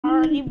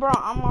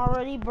I'm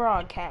already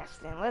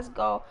broadcasting. Let's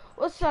go.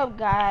 What's up,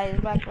 guys?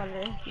 Back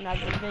with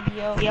another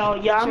video. Yo,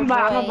 I'm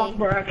about to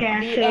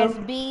broadcast.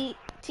 BSB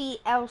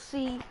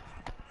TLC.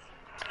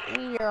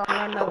 We are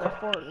on another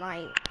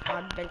Fortnite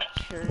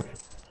adventure.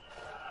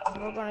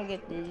 We're gonna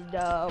get this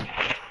dub.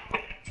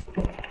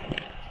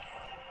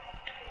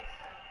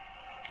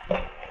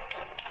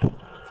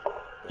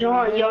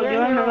 Join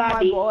the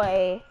lobby. My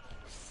boy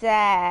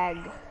Sag.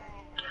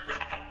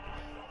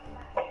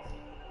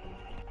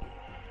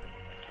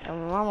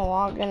 And I'm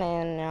logging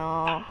in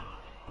now.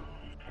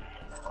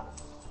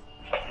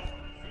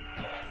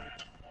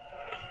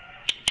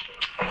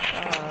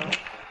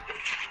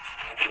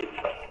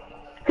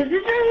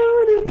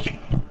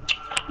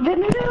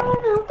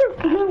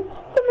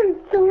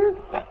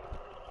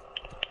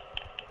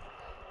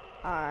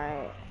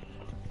 Alright.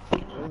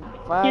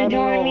 You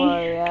join me?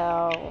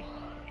 Royale.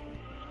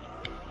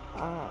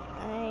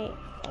 Alright.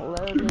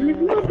 Loading.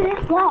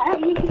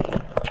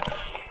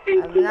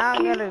 I'm now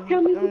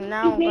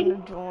gonna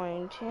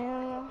join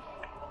channel.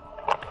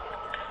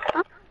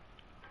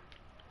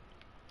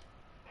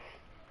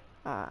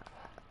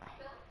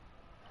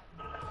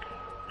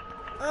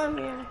 I'm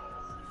here.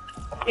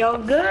 Yo,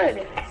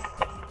 good.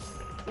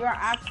 You're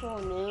actual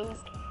noob.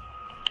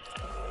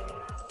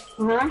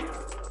 Huh?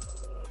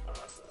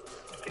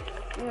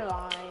 You're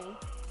lying.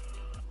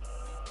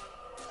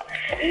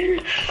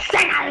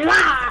 Say a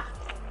lie.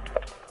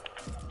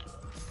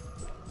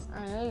 I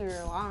know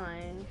you're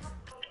lying.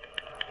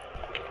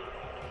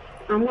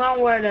 I'm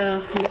gonna wear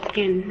the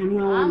skin.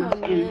 I'm a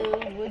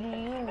noob. What do you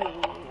mean?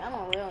 I'm a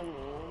real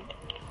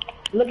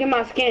noob. Look at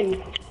my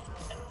skin.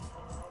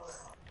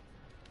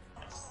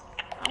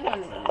 I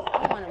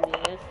wanna be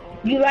this one.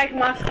 You like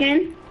my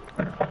skin?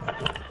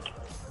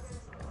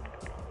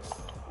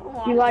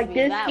 You like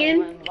this skin?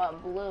 One,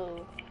 but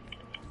blue.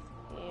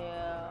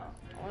 Yeah,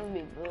 I wanna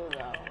be blue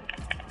though.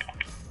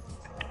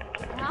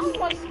 How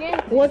much skin?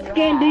 What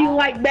skin do you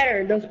like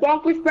better, the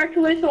Sparkle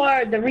Specialist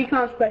or the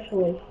Recon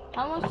Specialist?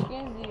 How much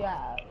skins do you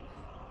have?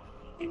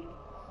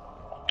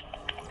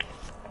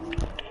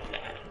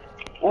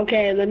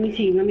 Okay, let me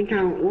see. Let me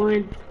count.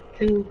 1,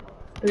 2,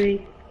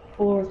 3,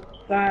 4,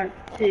 5,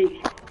 6,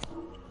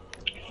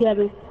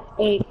 7,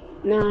 8,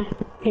 9,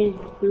 10,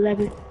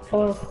 11,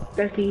 12,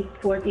 13,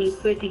 14,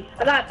 15.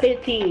 I got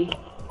 15.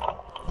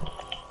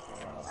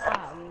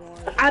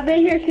 I've been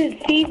here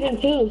since season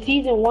 2.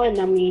 Season 1,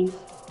 I mean.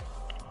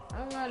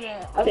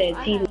 I said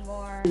season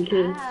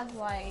 2.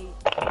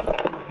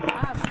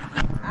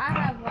 I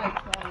have like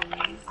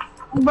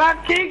 20. But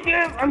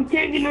I'm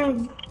taking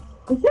them.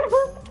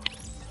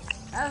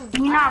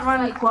 We're not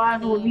running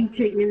squads with you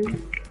chickens.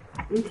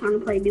 I'm trying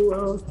to play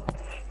duos.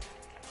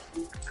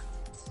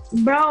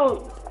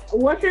 Bro,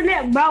 what's in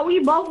it? Bro, we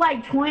both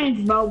like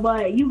twins, bro,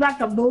 but you got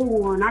the blue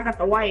one, I got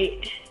the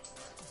white.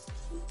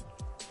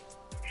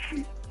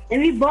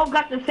 And we both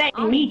got the same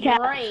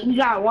kneecap. We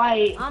got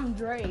white. I'm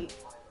Drake.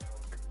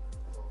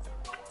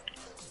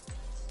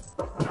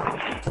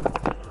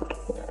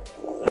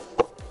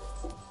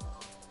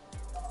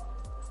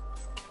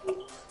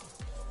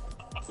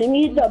 And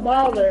he's the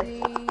baller.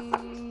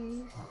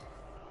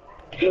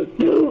 Don't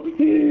go to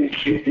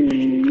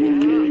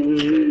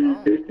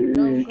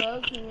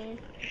me.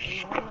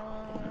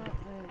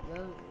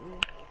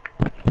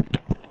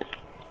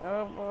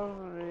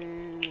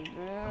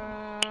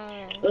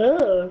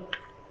 Ugh.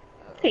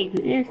 Tastes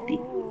nasty.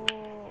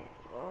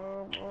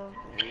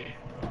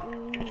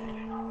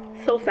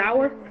 So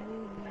sour.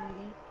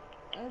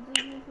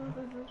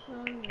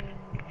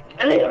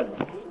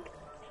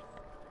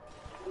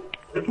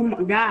 Oh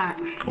my god.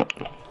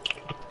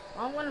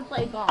 I'm gonna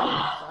play golf,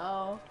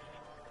 so.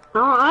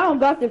 I don't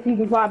got the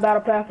season 5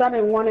 battle pass. I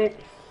didn't want it.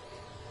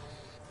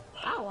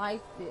 I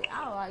liked it.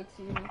 I like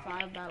season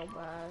 5 battle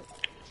pass.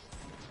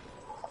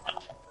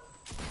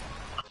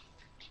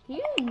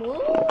 You move.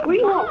 What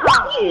we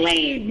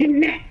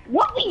landing at?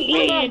 What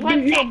we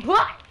landing at?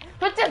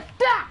 Put the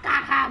duck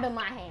I have in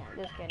my hand.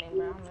 Just kidding,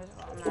 bro.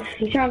 I'm not.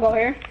 You trying to go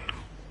here?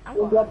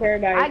 We'll go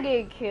Paradise. I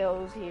get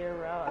kills here,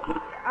 bro.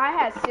 I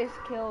had 6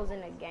 kills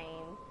in a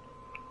game.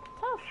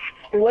 Tough.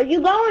 Where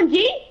you going,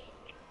 G?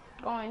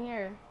 Going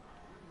here.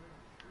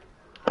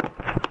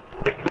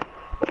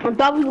 I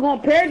thought we was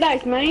going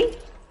Paradise, man.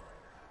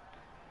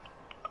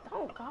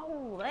 Don't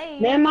go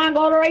late. Man, might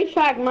go to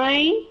racetrack,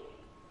 man.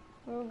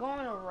 We're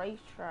going to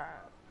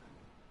racetrack.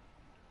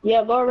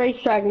 Yeah, go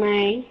racetrack,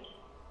 man.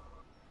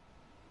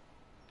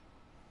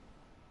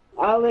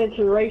 I'll let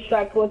you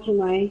racetrack with you,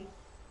 man.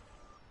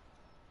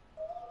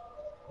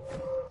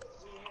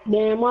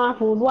 Damn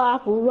waffles,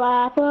 waffles,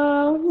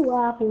 waffles,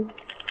 waffles,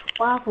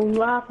 waffles,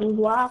 waffles,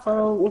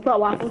 waffles. What's up,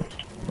 waffles?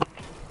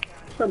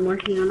 What's up,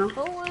 Marciano?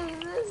 Who is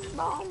this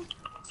bomb?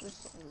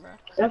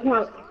 That's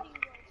my.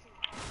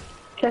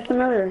 That's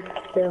another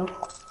still.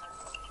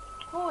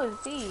 Who is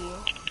he?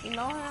 You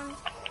know him?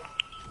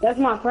 That's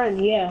my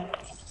friend, yeah.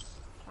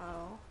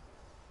 Oh.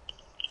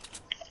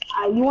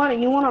 You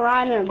wanna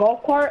ride in a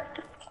golf cart?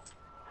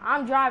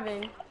 I'm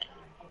driving.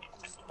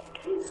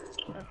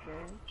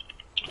 Okay.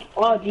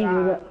 Oh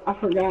Jesus, I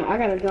forgot. I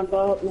gotta jump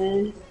up,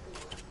 man.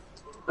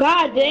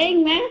 God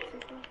dang, man.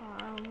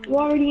 You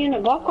already in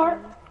the golf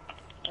cart?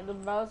 And the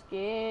bus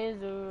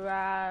is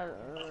around.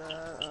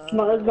 Come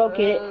on, let's go,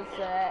 kid.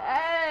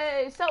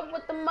 Hey, so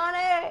with the money,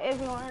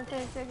 if you want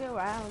to stick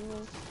around me.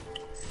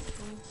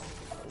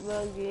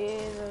 Bus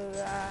is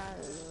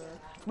around.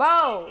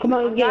 Bro, Come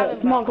on, let's get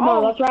it. Come on, come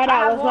on. Let's ride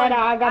out. Let's ride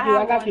out.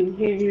 I got you.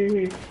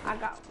 Here.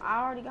 I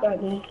already got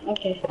one.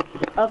 Okay.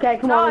 Okay,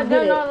 come on, let's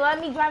get it. No,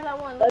 let me drive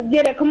that one. Let's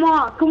get it. Come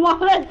on,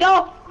 let's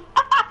go.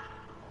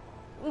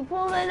 We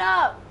pulling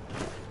up.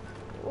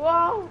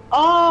 Whoa.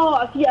 Oh,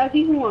 I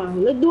see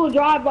someone. Let's do a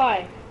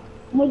drive-by.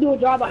 I'm gonna do a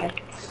drive-by.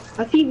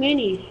 I see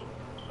minis.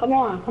 Come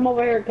on, come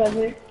over here,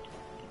 cousin.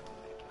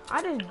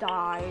 I just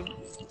died.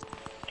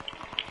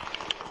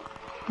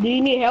 Do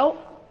you need help?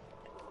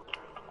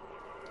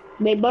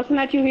 They busting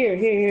at you here.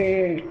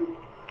 Here,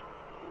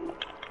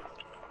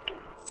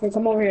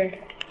 come over here.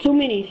 2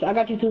 minis. I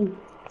got you 2.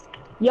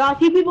 Yo, I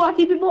see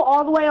people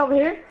all the way over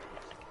here.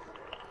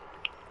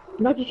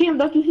 Don't you see him?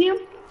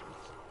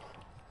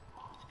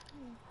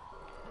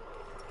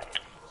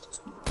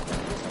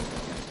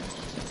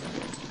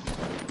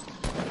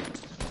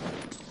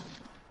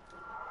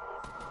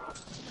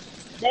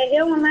 They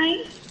hit him,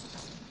 man.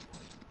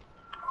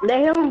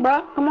 They hit him,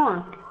 bro. Come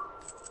on.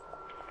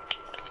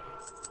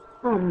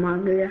 Oh my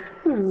god.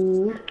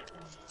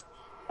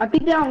 I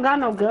think they don't got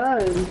no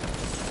guns.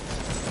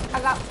 I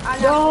got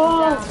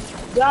Yo,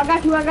 I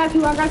got you, man.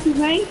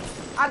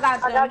 I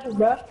got you,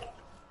 bro.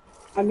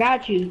 I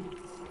got you.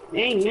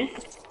 Dang, man.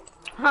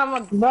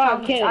 Bro,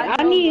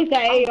 I need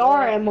that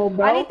AR ammo,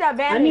 bro. I need that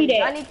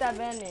bandage. I need that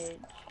bandage.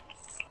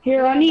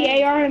 Here, I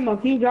need AR ammo.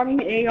 Can you drop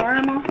me AR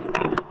ammo?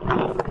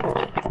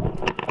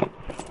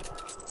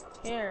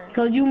 Here.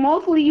 Cause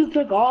you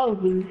took all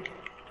of them.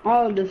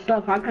 All of the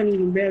stuff. I couldn't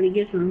even barely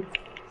get some.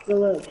 So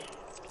look.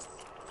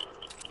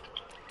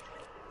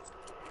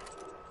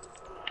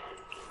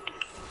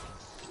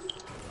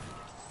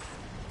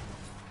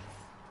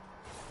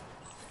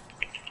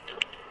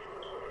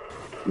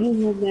 Use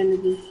no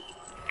bandages.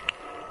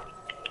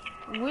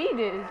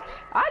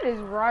 I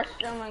just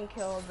rushed them and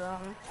killed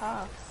them.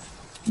 Tough.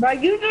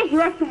 But you just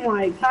rushed them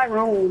like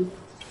Tyrone.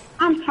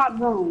 I'm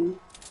Tyrone.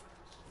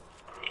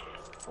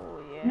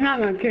 Oh yeah. I'm not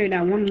gonna carry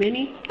that 1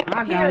 mini.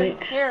 I got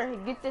it. Here,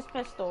 get this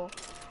pistol.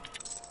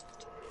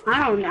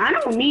 I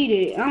don't need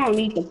it. I don't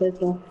need the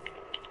pistol.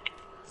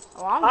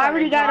 Oh, I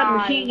already got a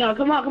machine gun.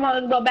 Come on,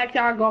 let's go back to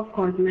our golf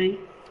carts, man.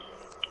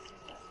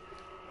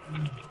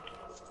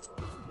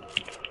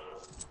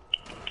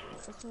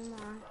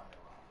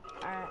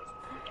 Alright.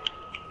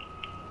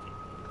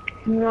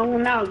 You're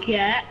rolling out,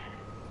 cat.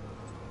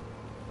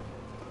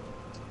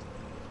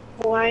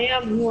 Who I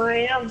am.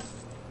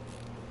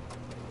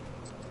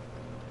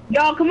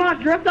 Y'all, come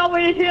on, drift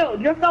over this hill.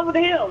 Drift over the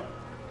hill.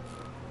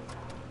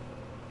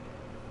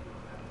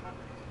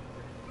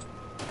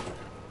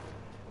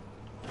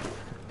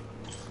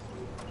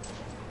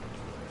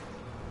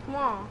 Come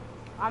on.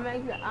 I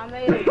made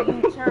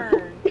a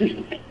U-turn.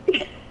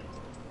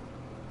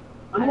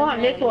 I'm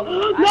on this one.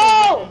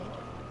 No!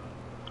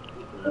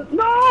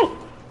 No!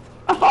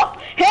 Oh,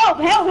 help!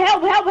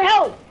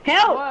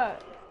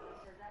 What?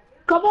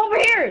 Come over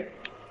here.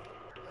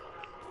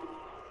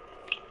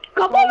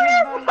 Come over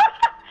here.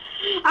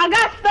 I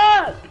got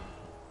stuck.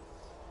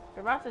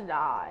 You're about to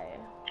die.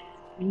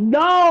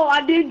 No,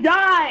 I didn't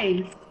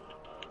die.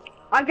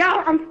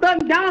 I'm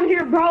stuck down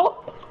here,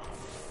 bro.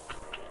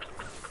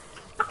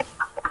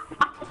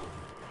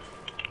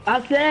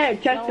 I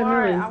said, check the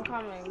room. I'm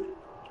coming.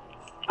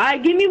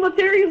 Alright, give me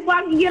material so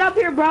I can get up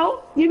here,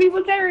 bro. Give me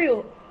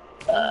material.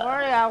 Don't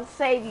worry, I'll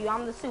save you.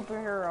 I'm the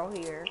superhero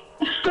here.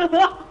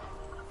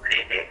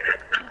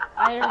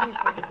 I hear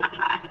people.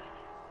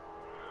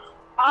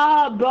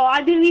 Bro,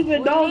 I didn't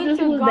even know this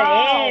was the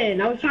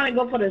end. I was trying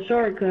to go for the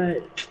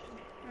shortcut.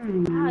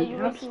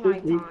 You're wasting my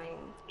time.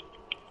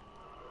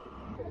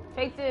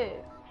 Take this.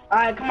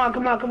 Alright, come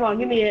on.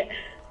 Give me it.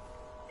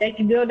 Thank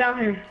you, build down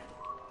here.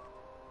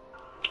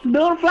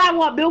 Build a flat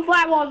wall. Build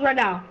flat walls right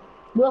now.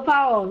 Build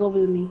flat walls over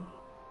to me.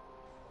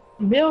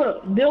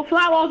 Build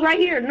flat walls right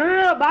here.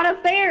 No, by the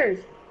stairs.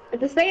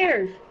 At the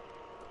stairs.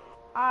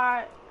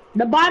 Alright.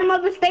 The bottom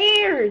of the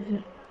stairs.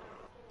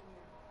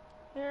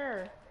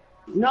 Here.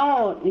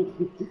 No.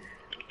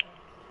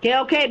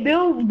 Okay.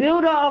 Build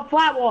a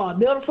flat wall.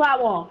 Build a flat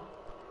wall.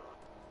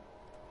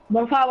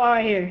 Build a flat wall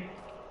right here.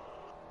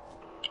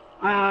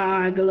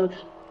 Alright, good looks.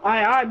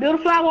 Alright, build a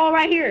flat wall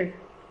right here.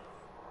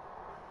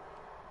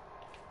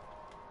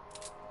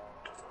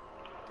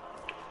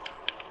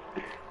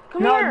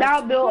 Come here.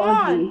 Now build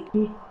ugly.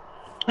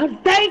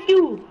 Thank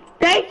you.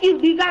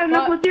 Do you got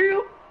enough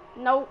material?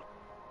 Nope.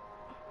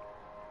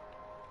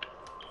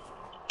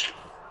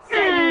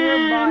 Save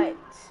your butt.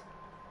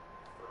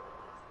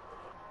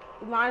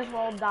 You might as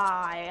well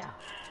die.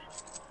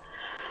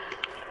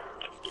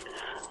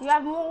 You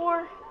have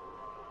more?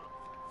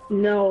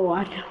 No,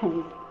 I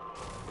don't.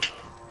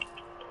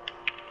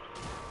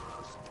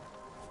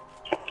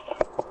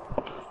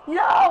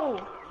 No!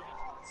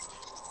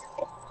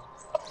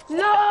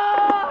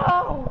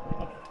 No!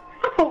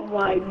 Oh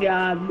my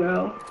god,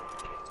 bro.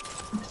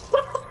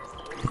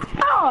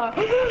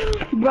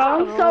 Bro,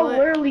 I'm so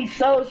literally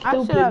so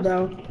stupid,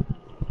 bro.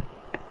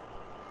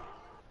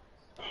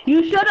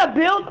 You should have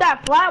built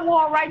that flat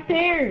wall right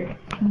there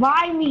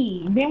by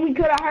me. Then we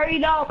could have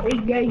hurried up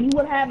and you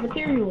would have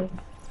material.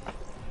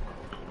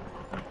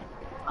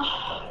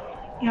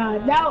 Yeah,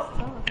 that.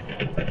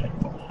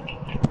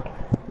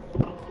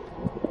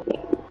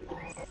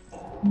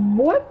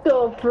 What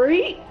the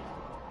freak?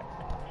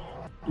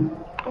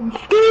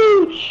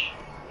 Scooch!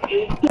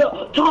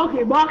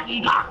 Talking,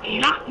 walking,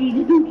 knocking,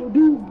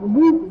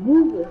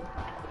 do.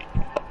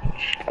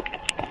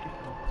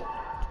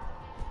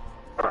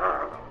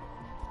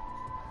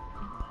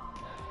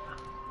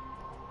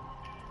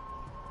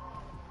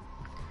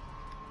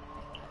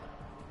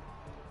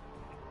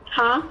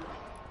 Huh?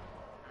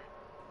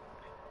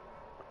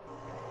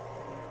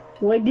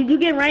 Wait, did you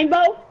get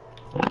rainbow?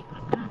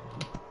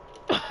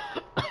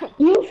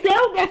 You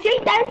still got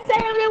shit that said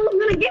it was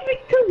gonna give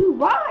it to you.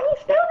 Why? You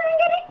still didn't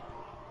get it?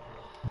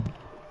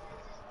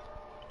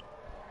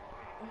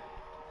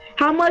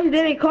 How much did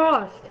it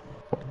cost?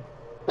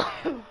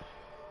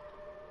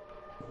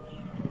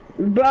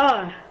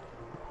 Bruh.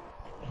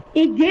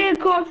 It did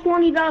cost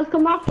 $20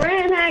 cause my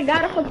friend had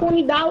got it for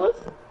 $20.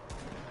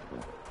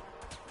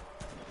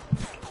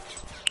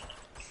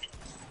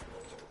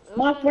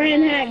 My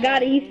friend had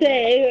got it. He said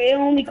it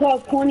only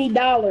cost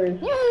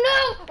 $20. You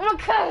know,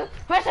 okay.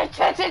 Where's the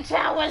treasure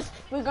towers?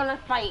 We're gonna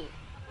fight.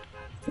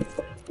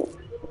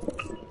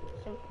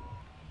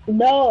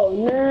 No.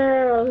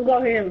 Let's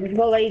go here. Let's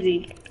go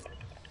lazy.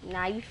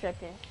 Nah, you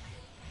tripping.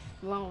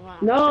 Wrong.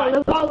 No,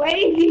 let's go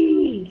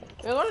lazy.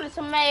 We're going to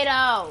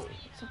tomato.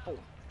 Simple.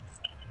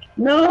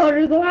 No,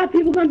 there's a lot of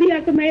people gonna be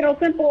at Tomato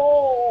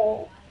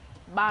Simple.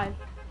 Bye.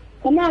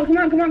 Come on.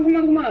 Go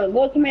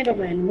Tomato,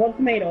 man. Go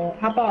Tomato.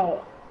 Hop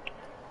out.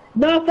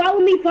 No, follow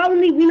me.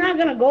 We're not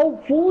gonna go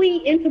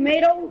fully in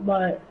Tomato,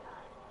 but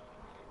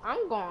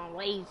I'm going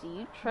lazy.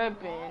 You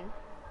tripping.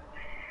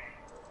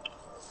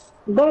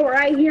 Go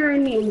right here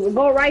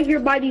go right here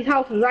by these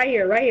houses. Right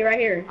here.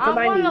 I'm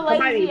going to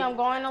lazy. I'm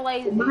going to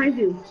lazy. Behind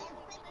you.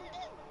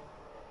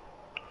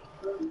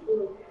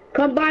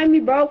 Come by me,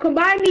 bro. Come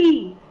by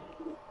me.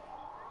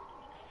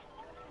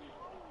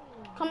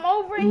 Come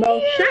over bro,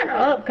 here. Shut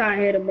up,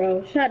 Kyle,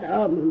 bro. Shut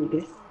up, my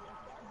nigga.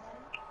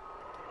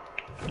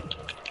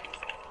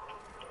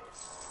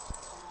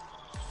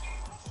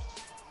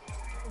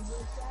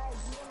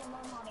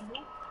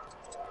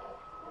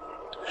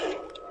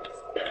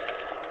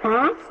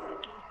 Huh?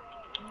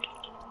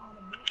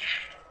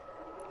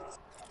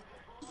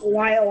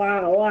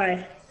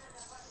 Why?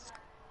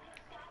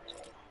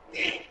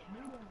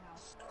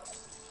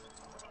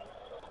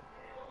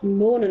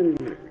 Morning.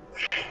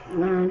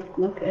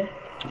 Okay.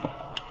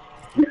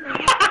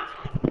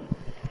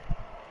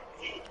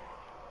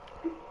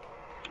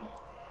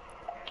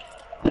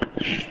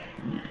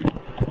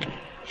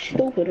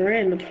 Stupid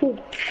random poop.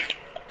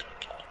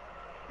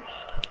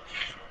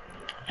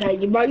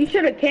 Hey, bro, you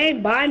should have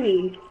came by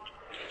me.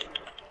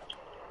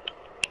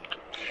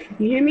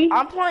 You hear me?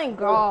 I'm playing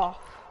golf.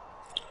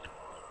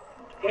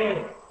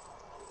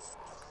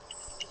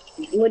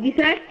 What'd you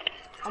say?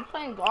 I'm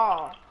playing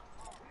golf.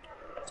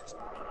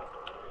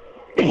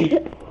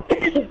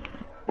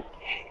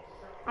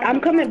 I'm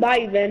coming by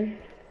you, then.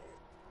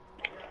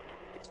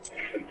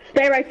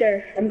 Stay right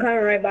there. I'm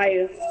coming right by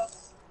you.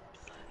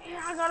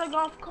 Yeah, I got a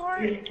golf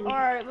cart.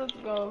 Alright, let's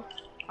go.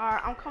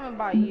 Alright, I'm coming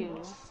by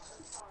you.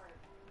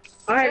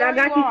 Alright, I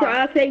got you, so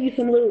I'll save you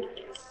some loot.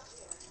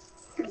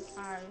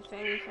 Alright,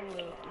 save me some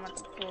loot. I'm about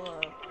to pull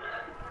up.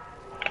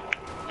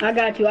 I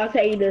got you. I'll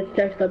save you this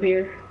chest up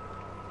here.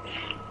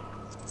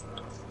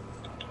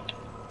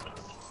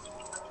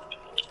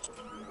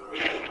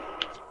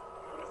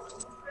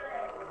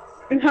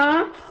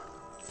 Huh?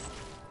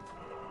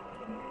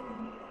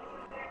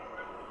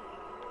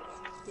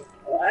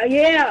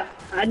 Yeah,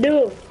 I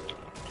do.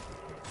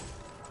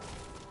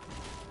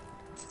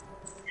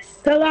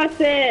 So I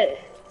said,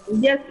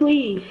 yes,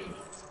 please.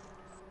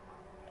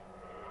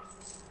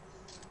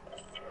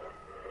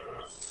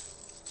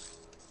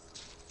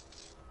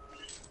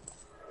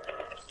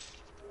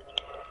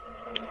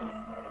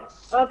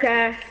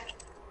 Okay.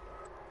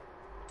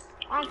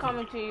 I'm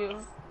coming to you.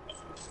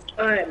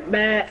 Alright,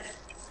 bet.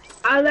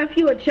 I left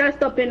you a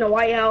chest up in the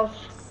White House.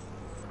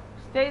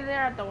 Stay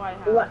there at the White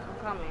House. What? I'm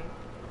coming.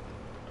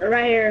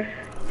 Right here.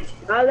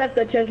 I left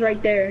the chest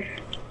right there.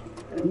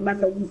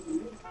 About the,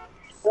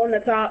 on the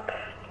top.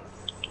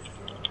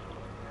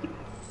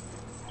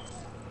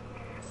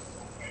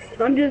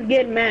 I'm just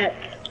getting mad.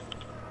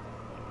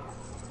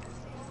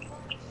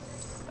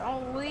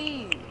 Don't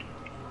leave.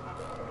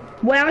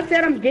 Well, I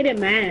said I'm getting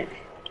mad.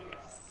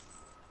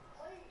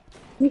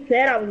 He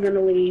said I was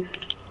gonna leave.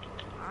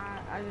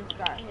 I just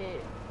got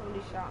hit.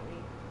 Somebody shot me.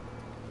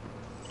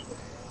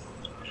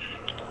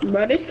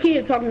 Bro, this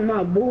kid talking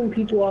about booing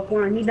people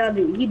offline. He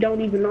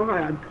don't even know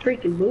how to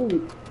freaking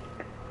boo.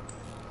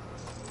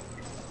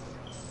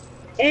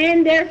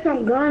 And there's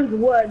some guns.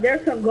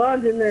 There's some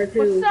guns in there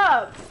too. What's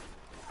up?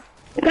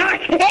 God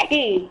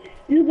dang!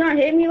 You gonna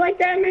hit me like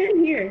that,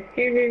 man?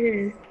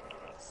 Here.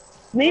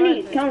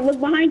 Minnie, come look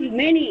behind you.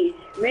 Minnie.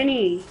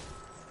 Minnie.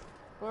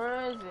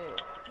 Where is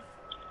it?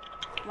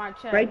 My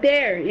chest. Right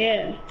there,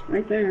 yeah.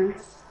 Right there.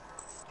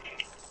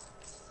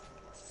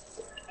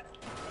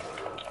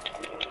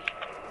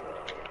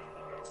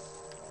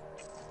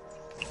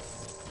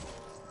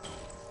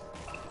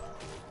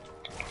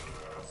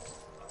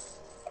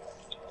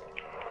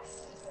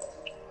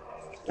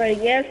 Right,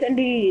 yes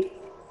indeed.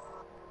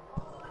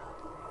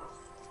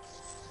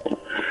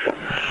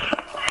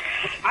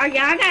 I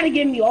gotta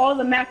give me all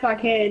the maps I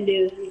can do.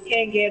 You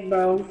can't get,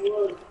 bro.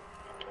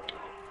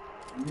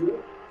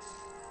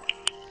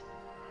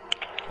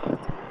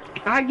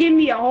 I give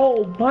me a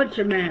whole bunch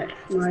of maps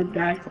like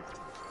that.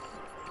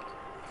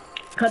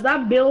 Cause I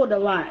build a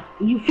lot.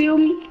 You feel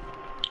me?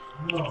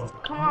 No.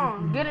 Come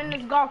on, get in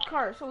this golf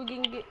cart so we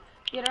can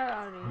get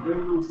out of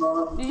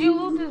here. Did you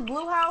loot this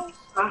blue house?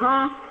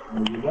 Uh-huh.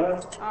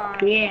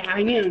 Alright. Yeah,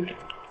 I am.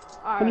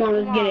 Alright, Come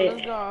on, let's get it.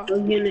 Let's go.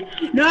 Let's get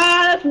it. No,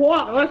 let's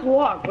walk. Let's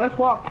walk. Let's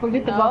walk.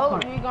 Forget the golf No,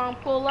 cart. we gonna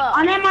pull up.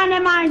 Oh,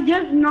 never mind.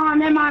 Just, no,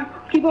 never mind.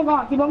 Keep on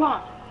going. Keep on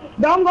going.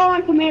 Don't go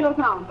in Tomato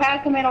Town.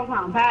 Pass Tomato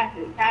Town. Pass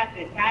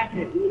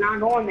it. You're not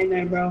going in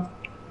there, bro.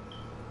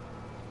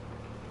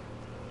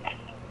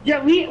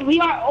 Yeah, we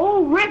are.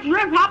 Oh, Riff,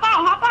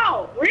 hop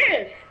out,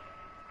 Riff.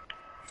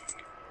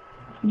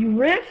 You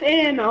Riff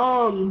and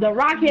the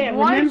Rocket.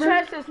 One remember?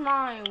 chest is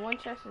mine. One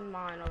chest is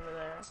mine over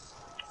there.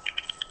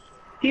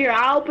 Here,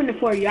 I'll open it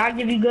for you. I'll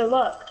give you good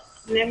luck.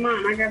 Never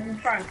mind. I got some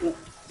prize.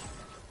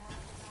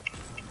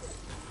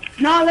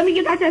 No, let me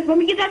get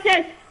that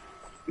chest.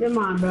 Never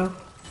mind, bro.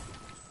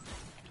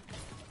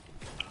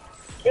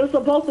 It was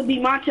supposed to be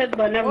my chest,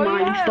 but never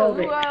mind. You stole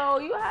it.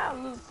 Well, you have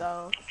loot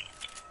though.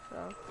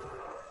 So.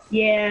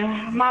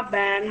 Yeah, my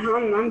bad.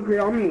 I'm hungry.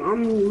 I'm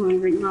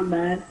hungry. My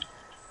bad.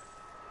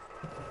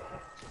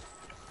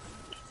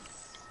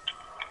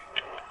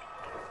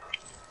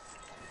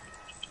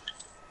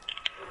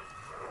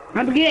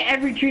 I'm gonna get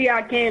every tree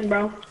I can,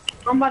 bro.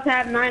 I'm about to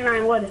have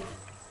 99 wood.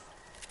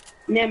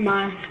 Never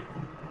mind.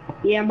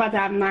 Yeah, I'm about to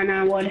have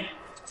 99 wood.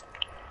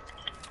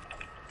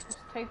 Just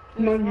take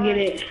Let's get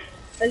it.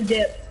 Let's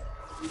dip.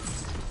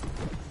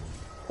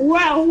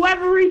 Well,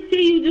 whoever we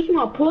see, you just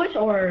wanna push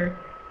or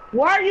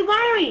where are you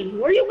going?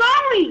 Where are you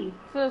going?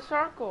 to the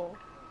circle.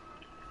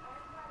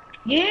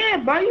 Yeah,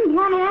 bro, you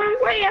run the wrong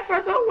way at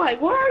first. I was like,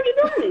 what are you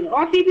doing? Oh,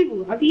 I see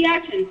people. I see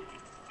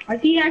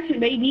action.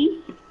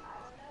 Baby.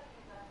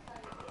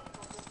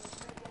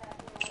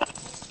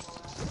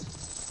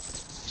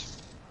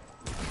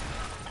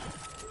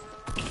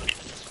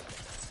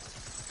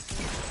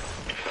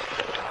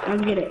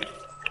 Let's get it.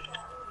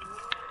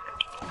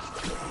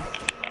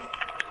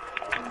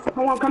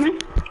 Come on, come in.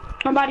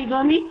 Somebody's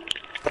on me.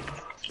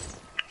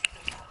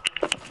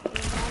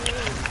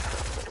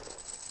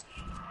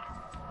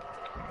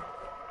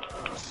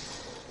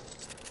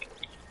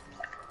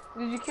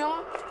 Did you kill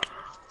him?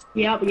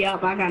 Yep,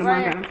 I got him.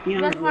 Right. I got him.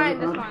 Yeah, That's mine.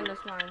 This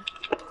is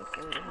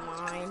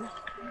mine.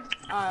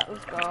 Alright,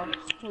 let's go.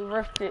 We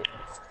ripped it.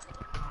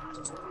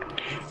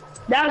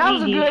 That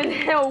was a easy. good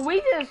hill.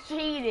 We just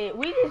cheated.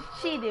 We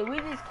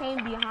just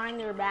came behind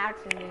their backs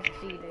and just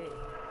cheated.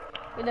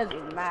 It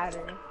doesn't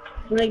matter.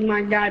 Like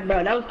my God,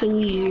 bro, that was too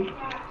easy.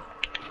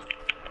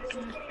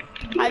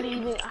 How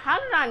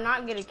did I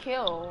not get a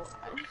kill?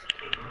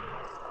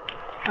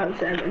 I was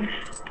 7.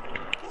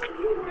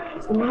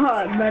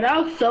 What, bro,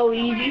 that was so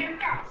easy.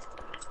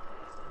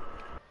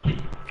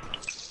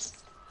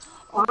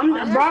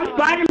 I'm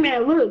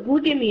Spider-Man.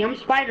 Look at me. I'm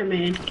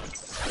Spider-Man.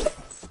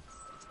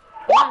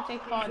 I'm gonna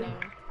take fall damage.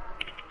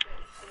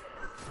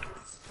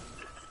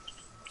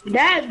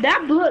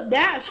 That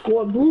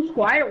blue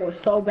squire was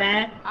so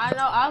bad. I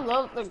know. I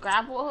love the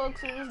grapple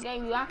hooks in this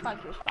game. You act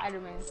like you're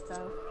Spider-Man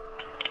stuff.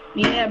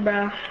 Yeah,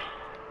 bro.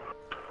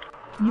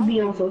 You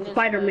be on some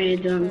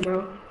Spider-Man junk,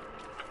 bro.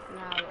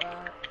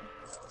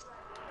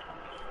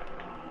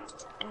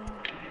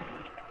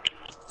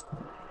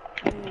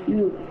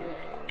 Now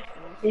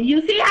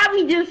You see how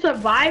we just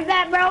survived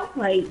that, bro?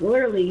 Like,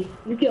 literally,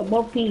 we killed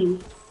both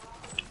teams.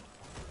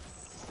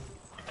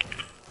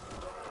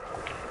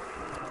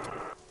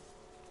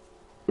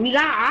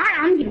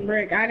 I'm getting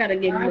brick. I gotta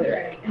get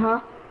brick.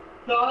 Huh?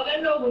 So all I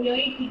know when your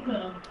EP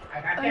comes,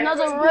 I got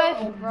another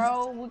rift,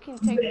 bro. We can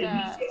take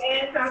that. Get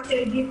your ass out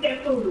there and get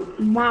that food.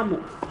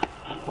 Mama.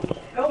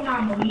 No,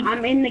 mama.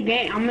 I'm in the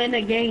game.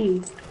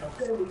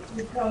 Okay,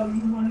 Because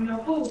you want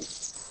no food.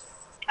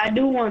 I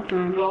do want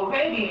some.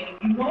 Okay then.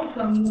 If you want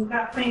some, you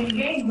got playing the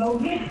game, go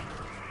get it.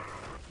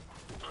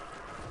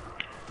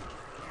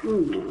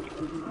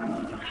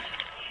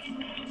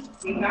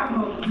 You got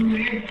most do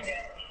everything.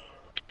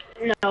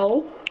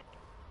 No.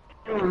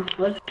 Come on,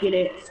 let's get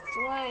it.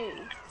 Wait.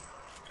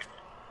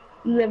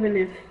 You live in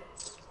this.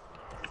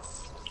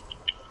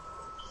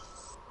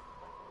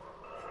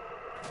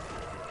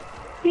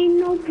 Ain't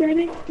no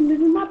credit. This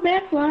is my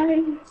best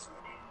life.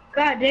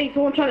 God dang,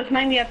 someone trying to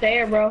snipe me out the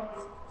air, bro.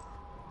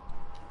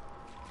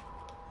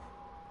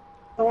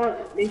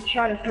 They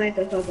try to snipe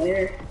us out the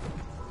air.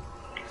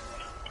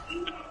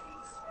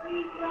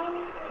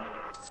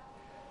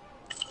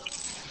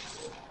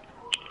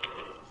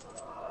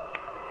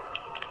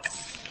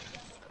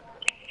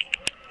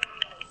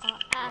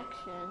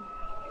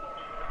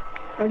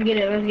 Let's get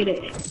it, let's get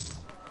it.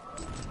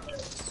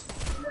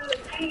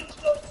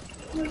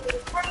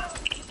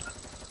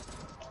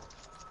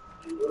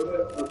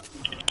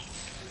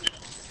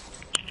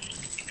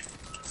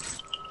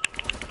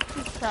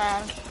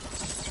 Trash.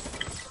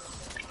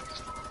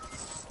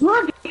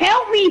 Look,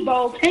 help me,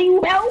 bro. Can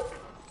you help?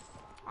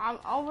 I'm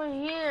over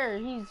here.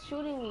 He's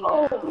shooting me.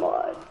 Oh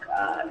my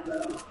god,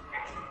 bro.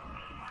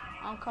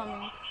 I'm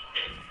coming.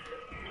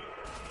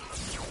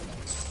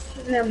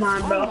 Never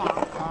mind, bro. Oh my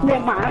God.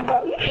 Never mind,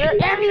 bro.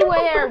 You're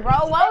everywhere,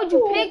 bro. Why would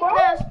you pick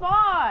that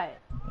spot?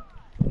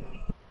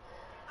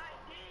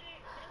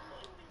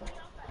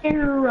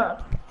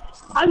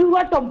 How you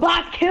let the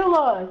bots kill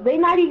us? They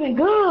not even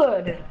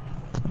good.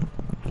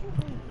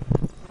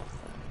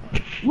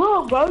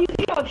 Look, bro, you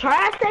see how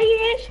trash they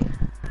is?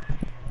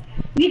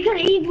 You could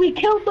easily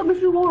kill them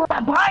if you want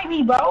to buy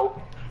me, bro.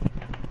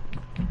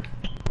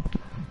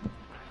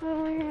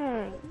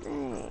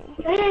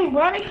 Dang,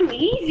 bro, they some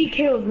easy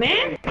kills,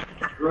 man.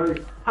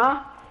 Right.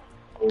 Huh?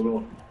 Hold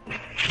on.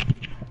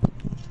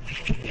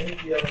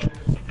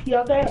 You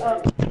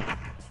okay?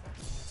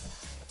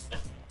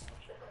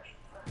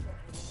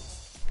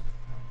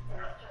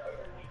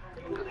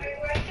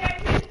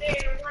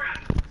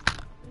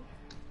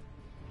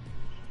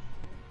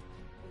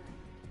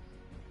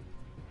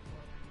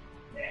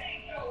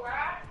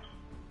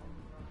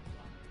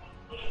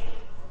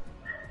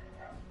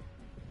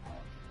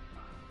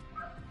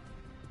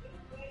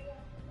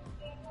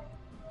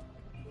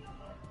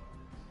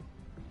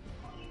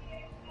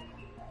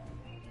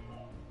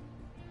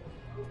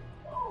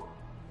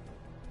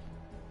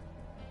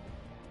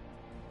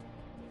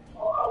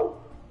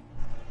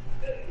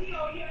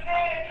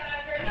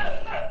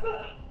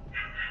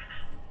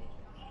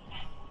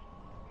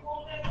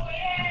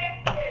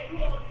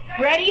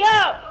 Ready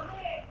up!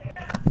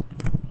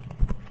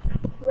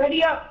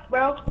 Ready up,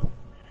 bro.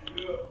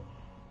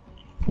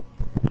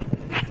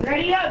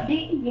 Ready up,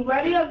 D. You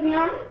ready up,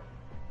 Dion?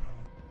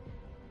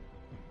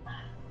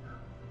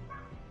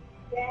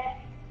 Yeah.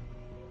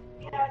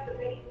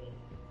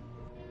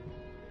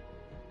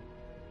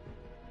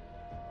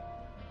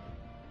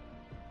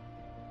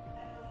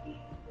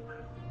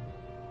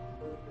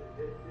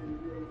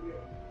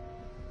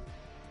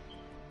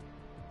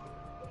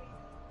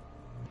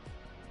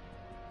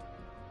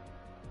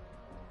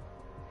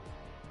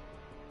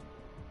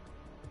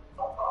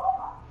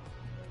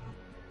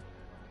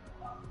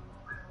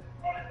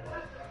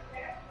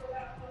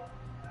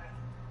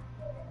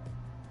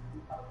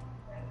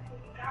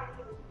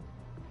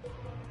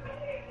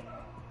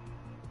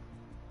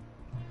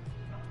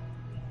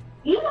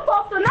 You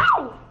supposed to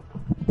know.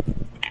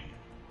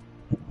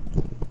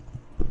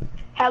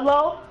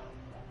 Hello?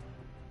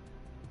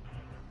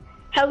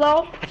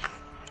 Hello?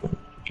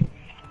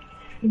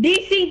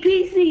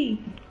 DCPC.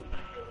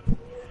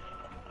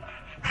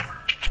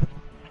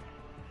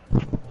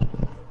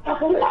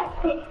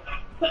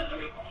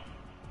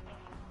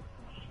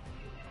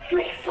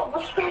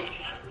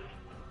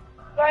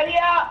 Ready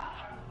up.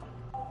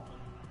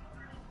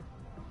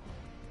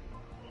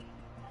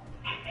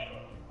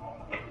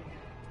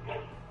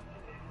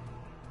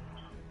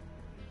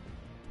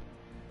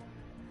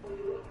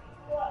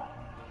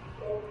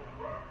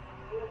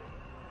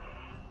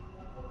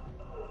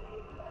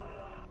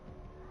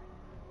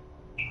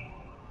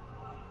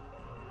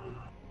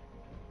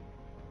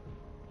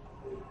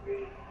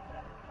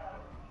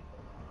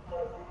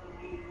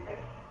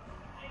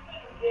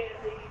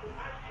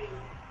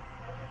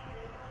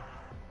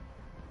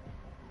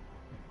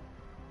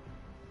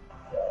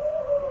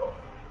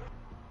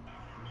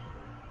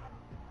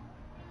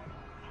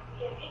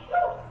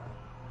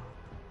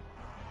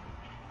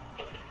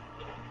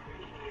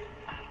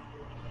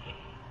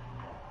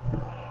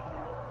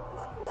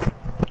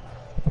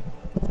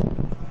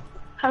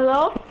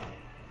 Hello?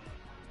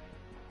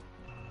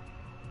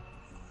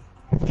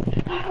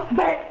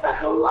 Back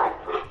to life.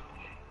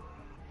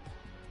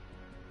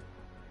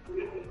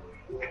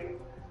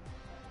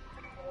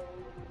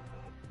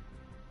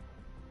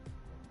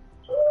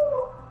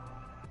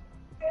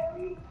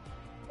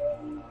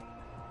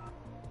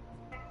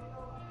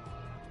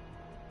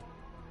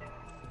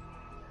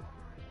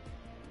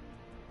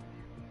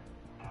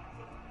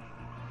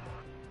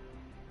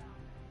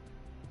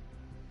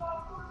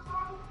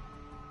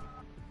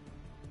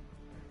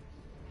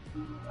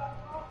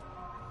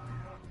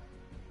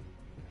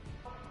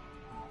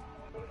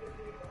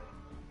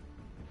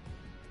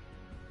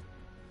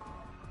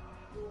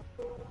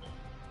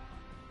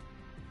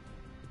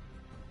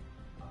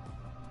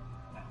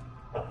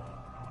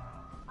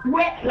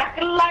 Wet like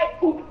a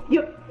light. Ooh,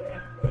 you.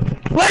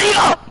 Ready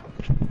up!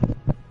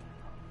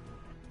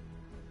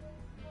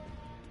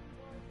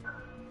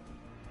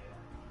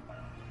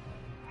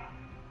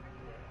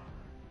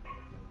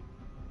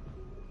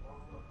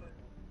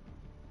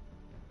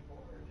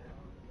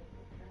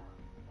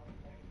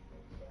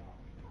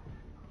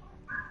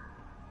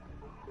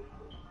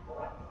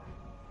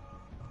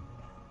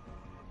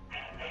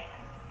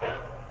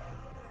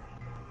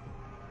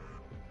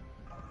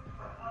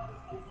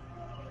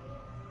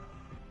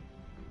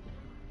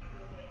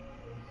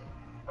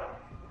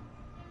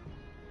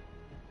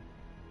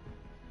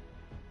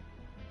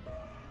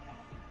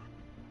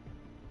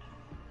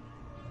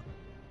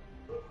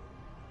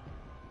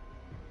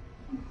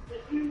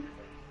 In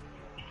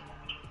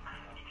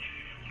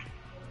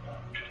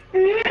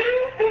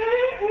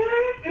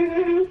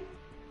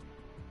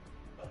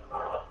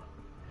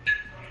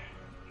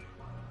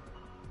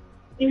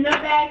the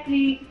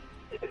backseat,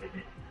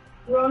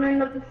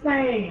 rolling up the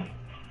sand.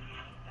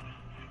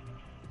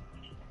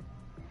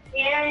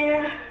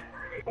 Yeah,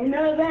 in the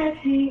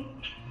backseat,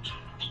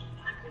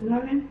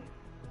 running.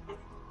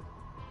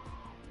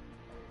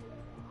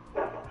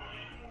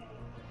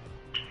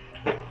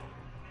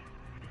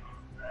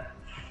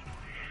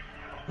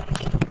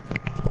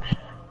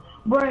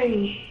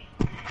 Bray.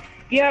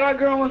 Yeah, that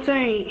girl was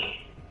saying.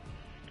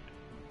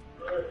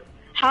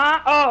 Huh?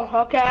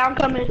 Oh, okay, I'm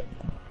coming.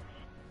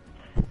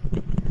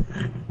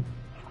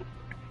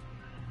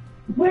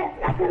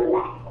 Where's that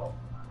girl?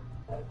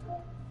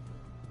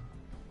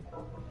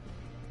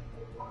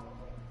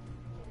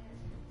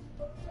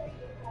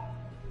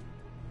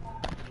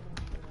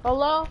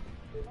 Hello?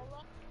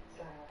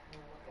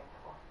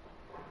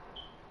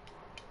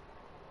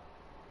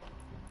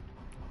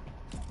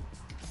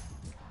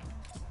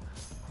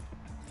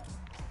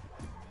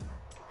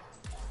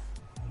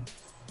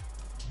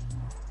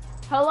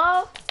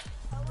 Hello?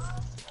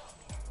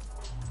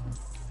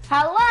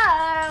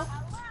 Hello?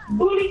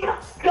 Booty,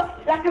 go,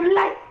 like a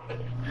light.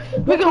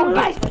 We're Like a gonna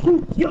light.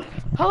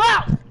 Hello?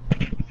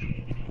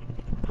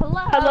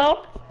 Hello?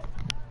 Hello?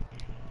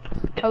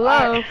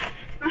 Hello?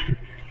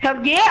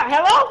 Yeah,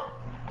 hello?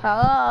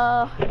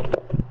 Hello?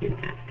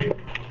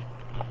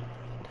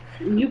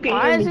 You can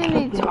Why hear isn't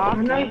me. he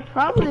talking?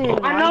 Probably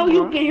in I know my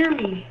you room. can hear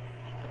me.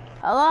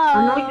 Hello?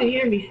 I know you can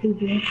hear me,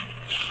 stupid.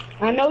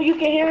 I know you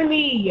can hear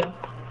me.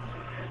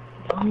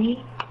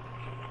 Dummy.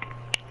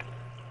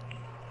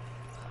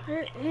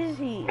 Where is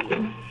he?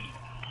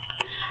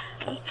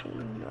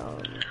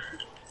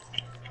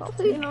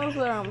 Hopefully he knows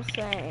what I'm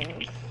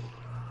saying.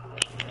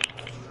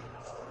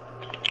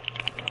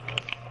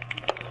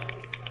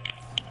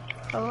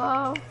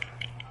 Hello?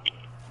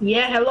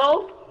 Yeah,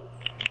 hello?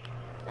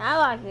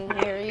 Now I can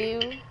hear you.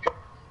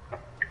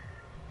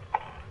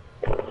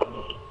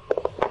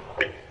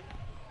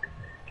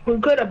 We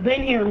could have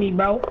been hearing me,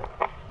 bro.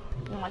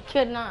 No, I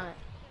could not.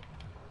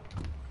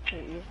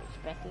 You're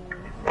disrespecting me.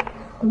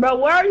 Bro,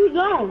 where are you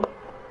going?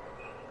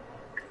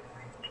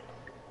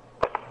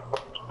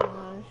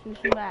 Shoot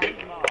some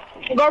basketball.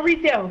 Go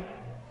retail.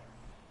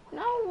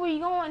 No, we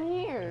going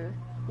here.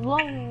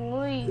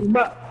 Lonely.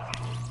 Bro,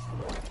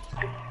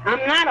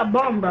 I'm not a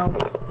bum, bro.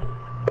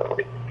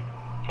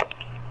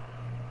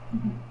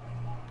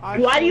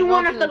 Why do you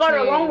want us to go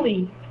to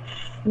Lonely?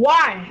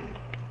 Why?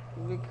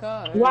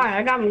 Because. Why?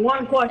 I got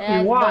one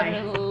question. Why?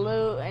 Better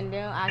loot, and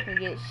then I can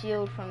get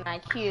shield from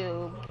that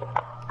cube.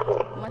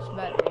 Much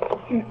better.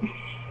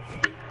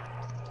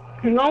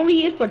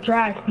 Lonely is for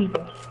trash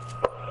people.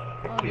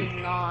 No, it's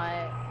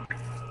not.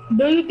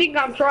 Do you think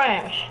I'm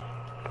trash?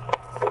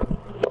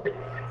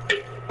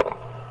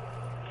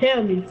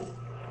 Tell me.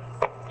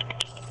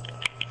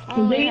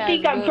 Do you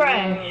think I'm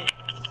trash?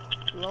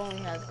 Lonely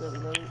has good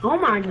loot. Oh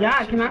my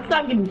god, can I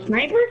stop getting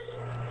snipers?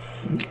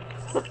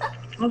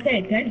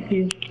 Okay, thank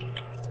you.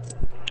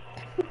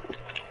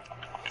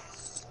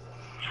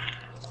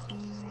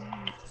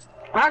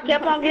 I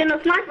kept on getting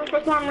a sniper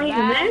for some reason,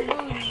 man.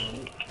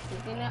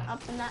 Picking it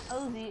up in that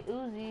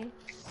Uzi.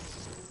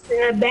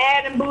 Yeah,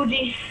 Bad and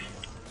Bougie.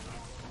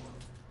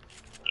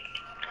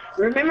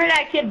 Remember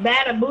that kid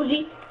Bad and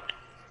Bougie?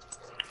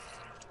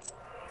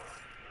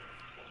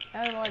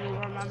 Everybody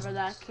remember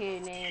that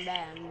kid named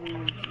Bad and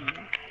Bougie.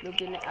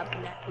 Looking it up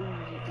in that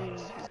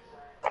Uzi.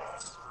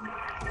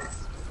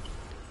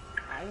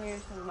 I hear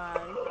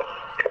somebody.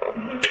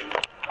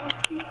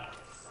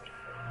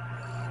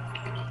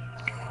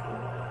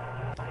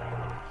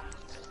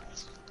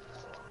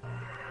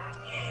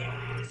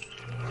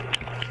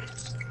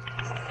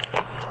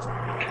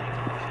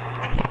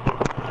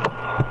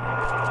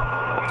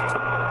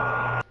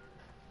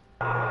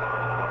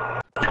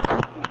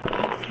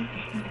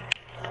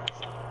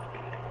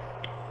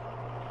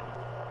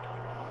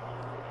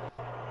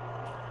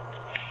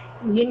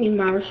 Give me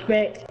my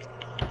respect.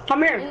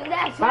 Come here.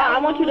 I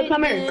want you to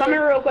come here. Come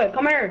here real quick.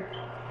 Come here.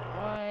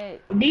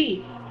 What?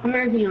 D. Come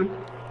here, Dion.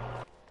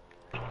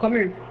 Come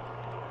here.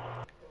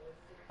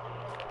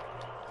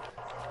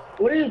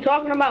 What are you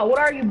talking about? What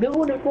are you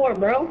building for,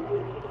 bro?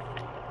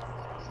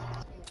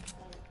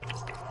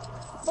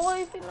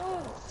 Boy, if you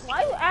know,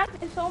 why you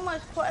asking so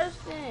much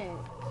questions?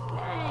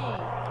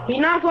 Dang. He's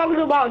not talking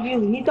about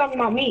you. He's talking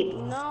about me.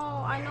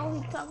 No, I know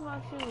he's talking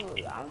about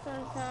you. I'm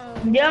trying to tell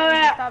him.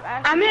 Yeah, Stop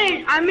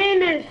asking I'm in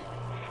this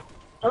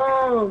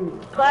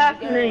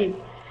class name.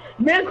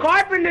 Miss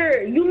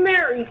Carpenter. You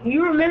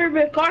remember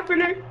Miss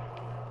Carpenter?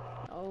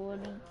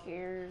 Nobody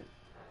cares.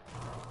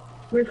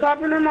 Miss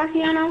Carpenter,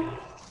 Marciano?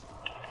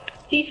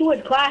 She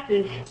switched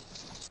classes.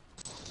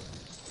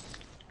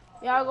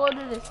 Y'all go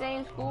to the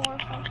same school or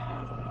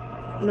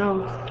something?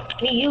 No,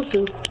 he used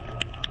to.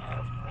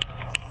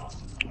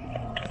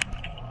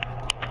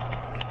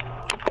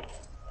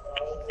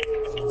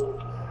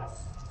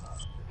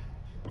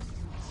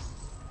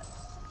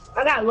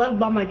 I got left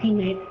by my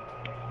teammate.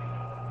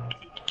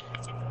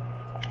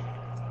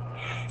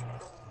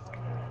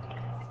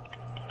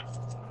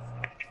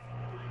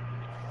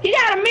 He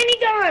got a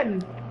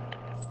minigun.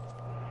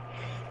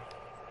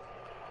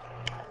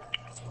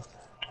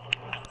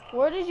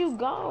 Where did you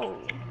go?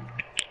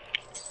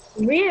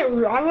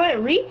 I went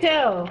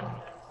retail.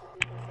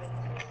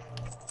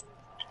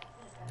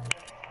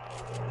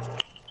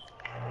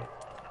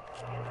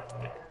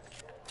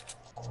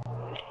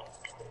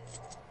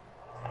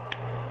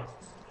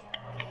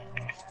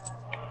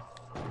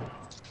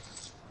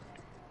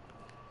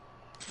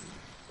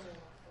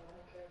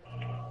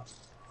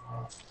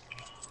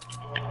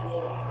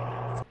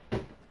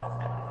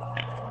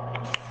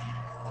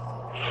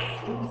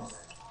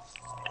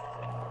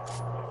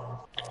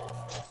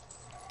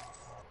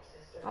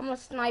 I'm gonna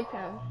snipe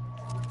him.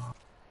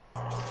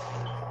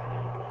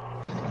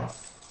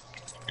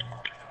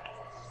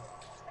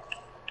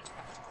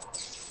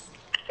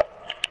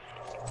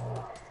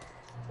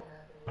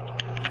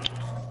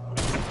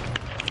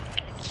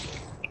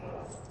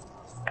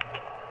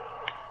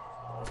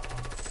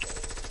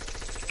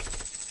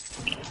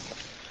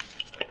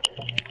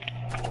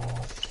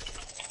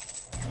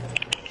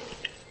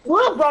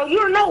 Look, bro,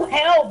 you're no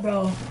help,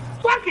 bro.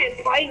 So I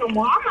can't play no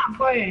more. I'm not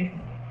playing.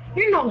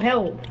 You're no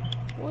help.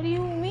 What do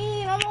you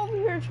mean? I'm over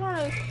here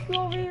trying to. You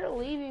over here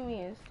leaving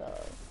me and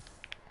stuff.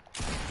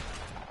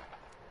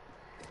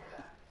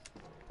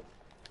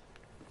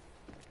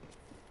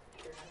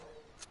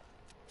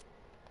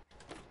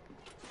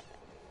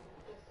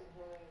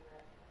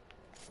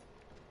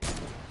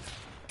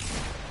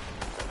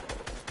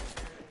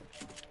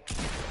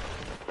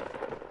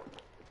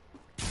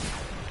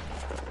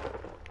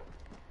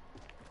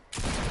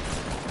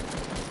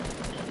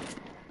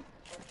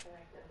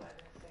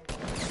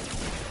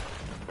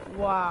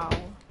 Wow.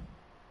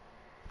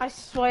 I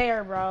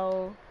swear,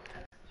 bro.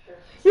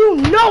 You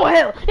know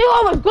him. You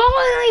always going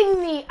to leave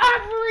me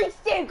every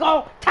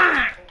single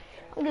time.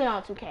 I'm getting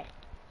on 2K.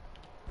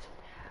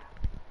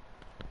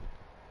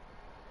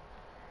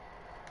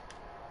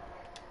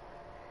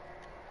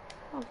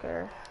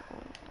 Okay.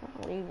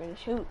 I don't even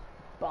shoot,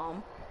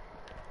 bum.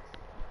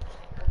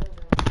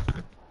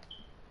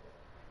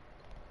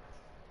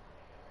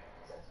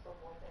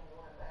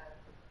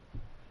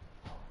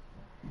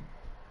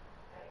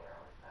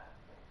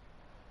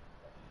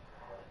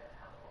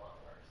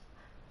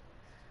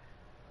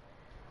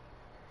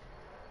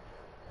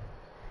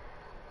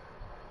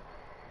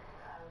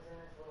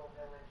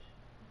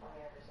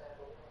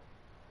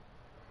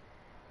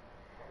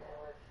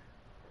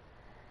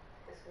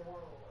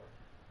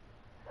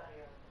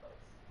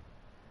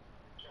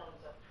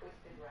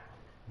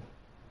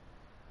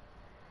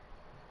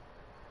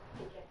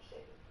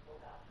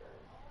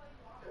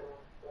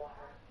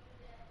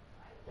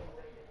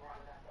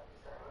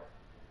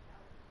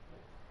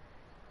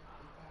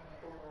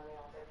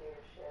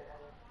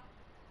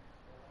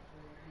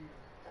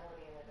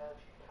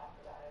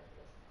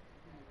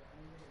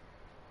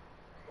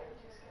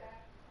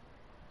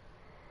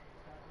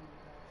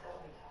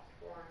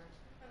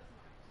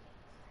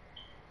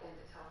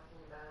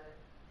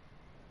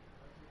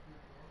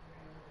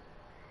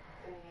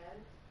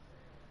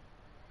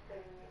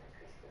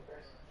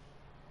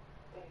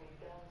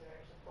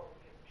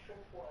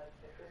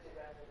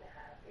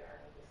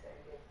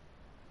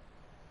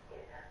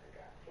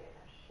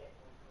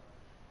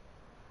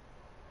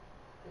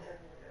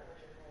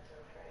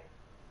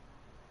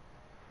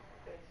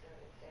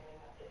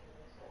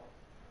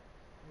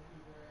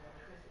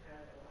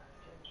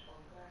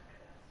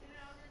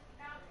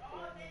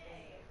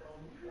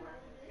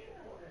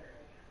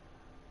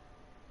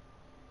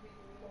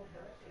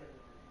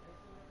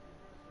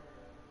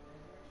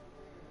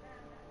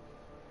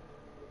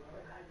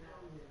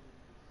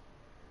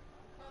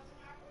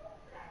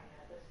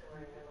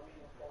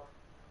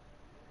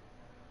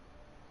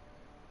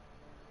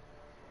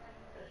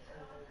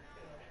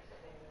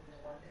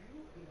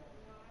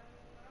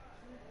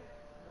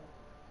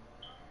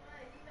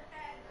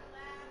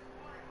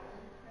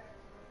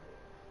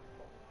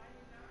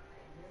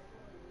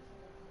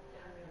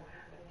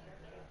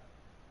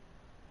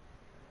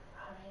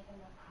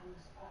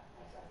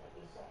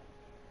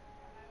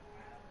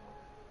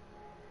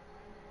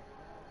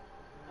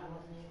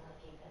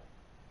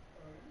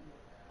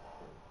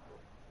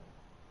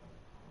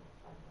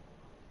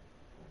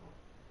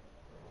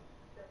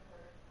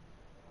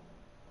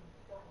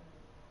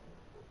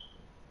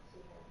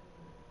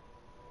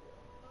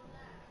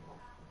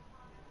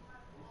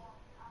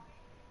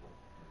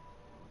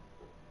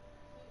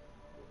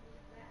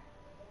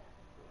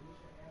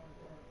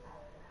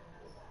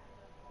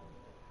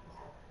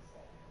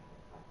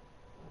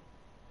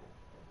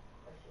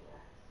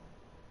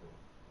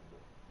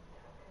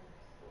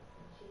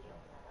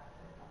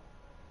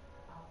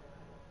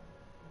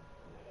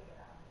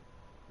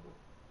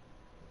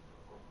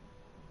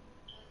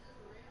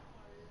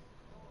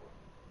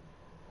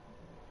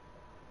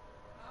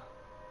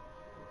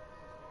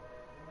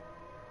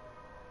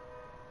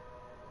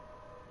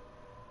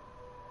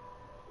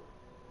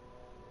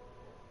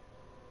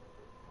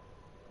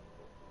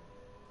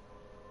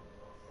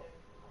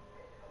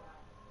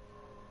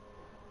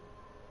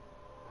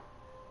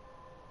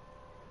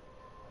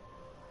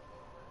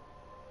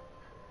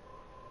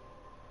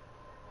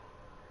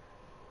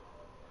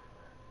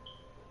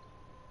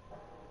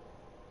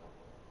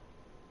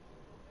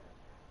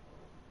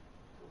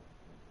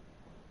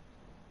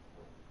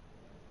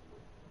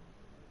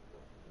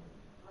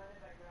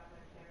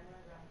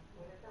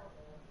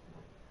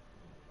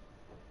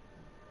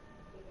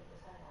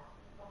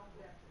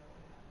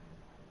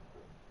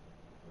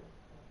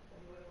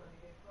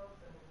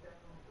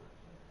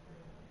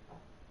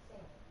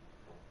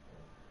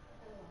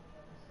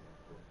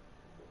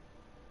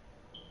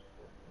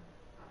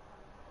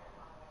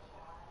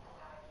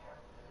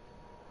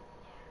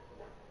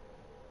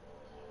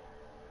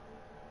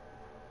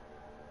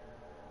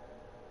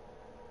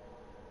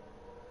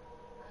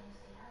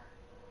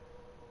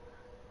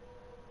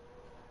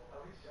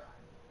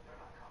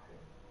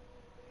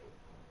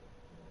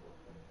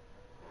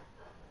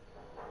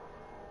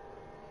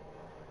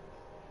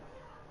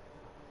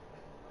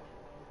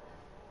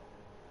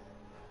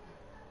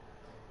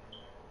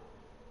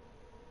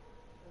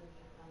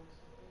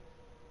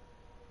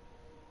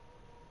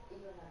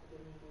 give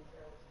me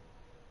details,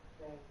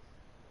 names,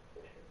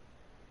 pictures.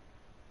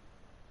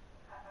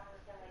 I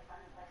promise to make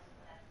fun places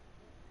with it.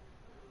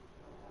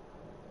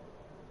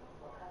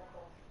 What kind of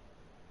cool?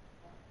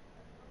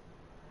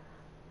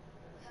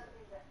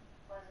 Something that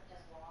wasn't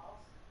just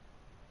walls.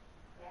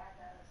 Yeah,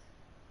 those.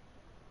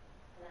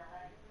 In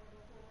LA.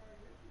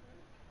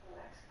 New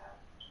Mexico.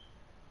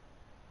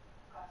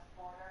 Across the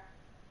border.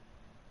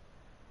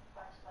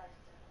 Bunch of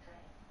places in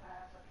between. But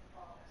I was looking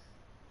for was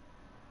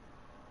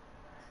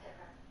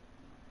different.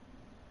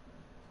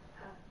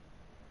 How?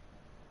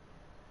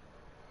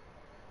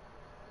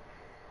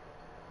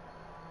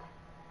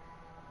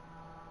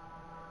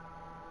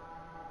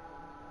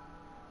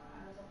 I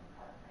was looking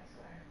for a place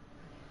where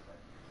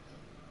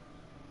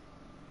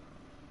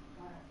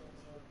what I did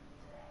to you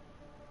today.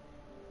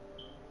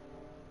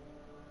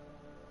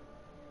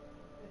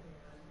 Maybe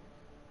you're hungry.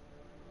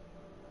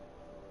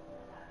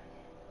 I thought I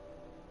did.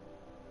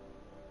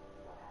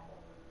 What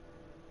happened?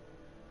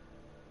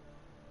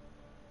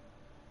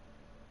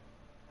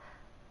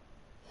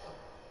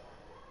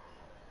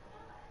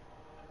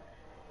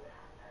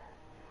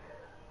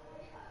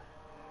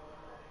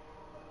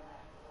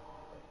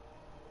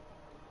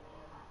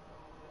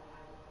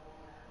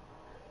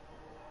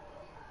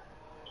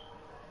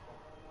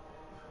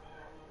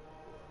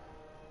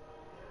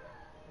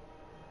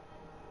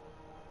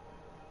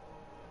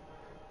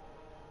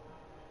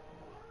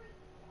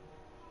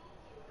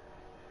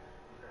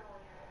 Earlier. Which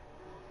one?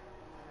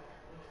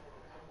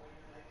 The one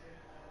you fainted,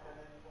 and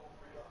then you both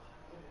read off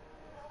completed?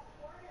 No,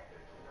 order.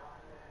 If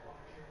not, why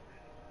kill me?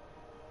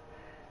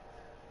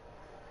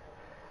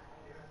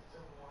 You have to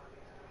tell me what I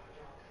need to do for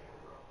John to keep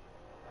him going.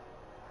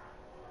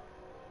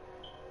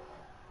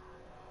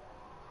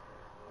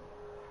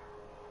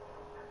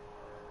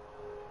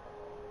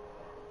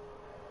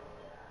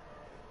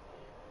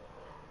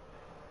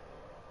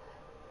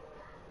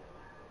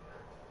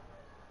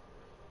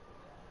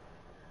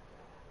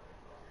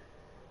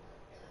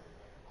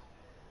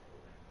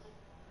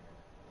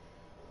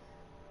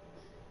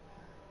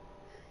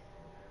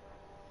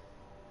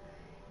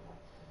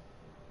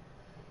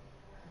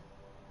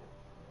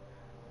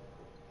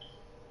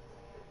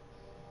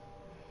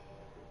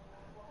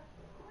 What?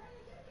 Where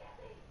did you get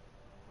me?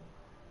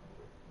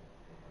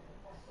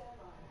 A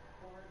semi.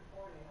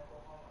 140 in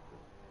Oklahoma. You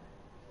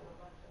said a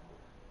bunch of them.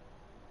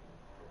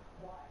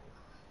 Why?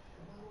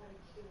 What do I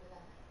need to do with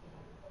that?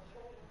 I'll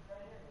trade him for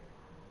Andy.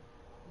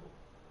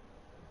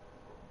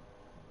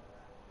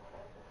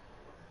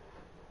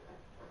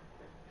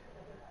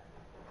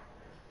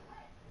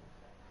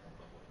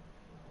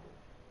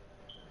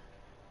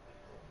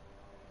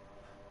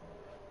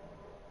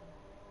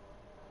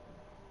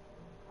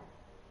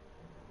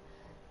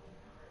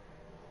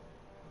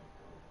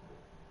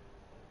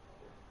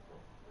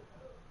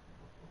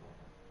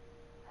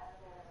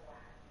 Hasn't been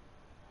everywhere.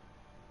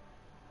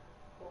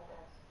 What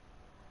else?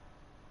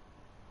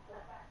 The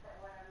fact that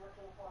what I'm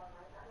looking for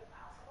might not be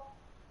possible.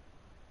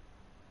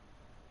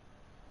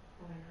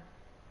 Why not?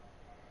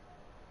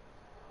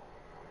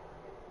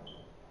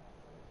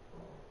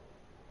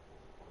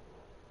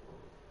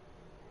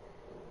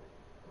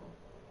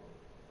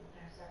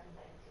 There are certain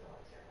things you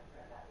always remember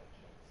about your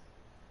kids.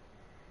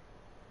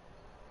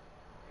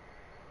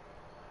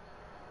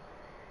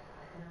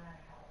 No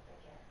matter how old they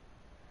get.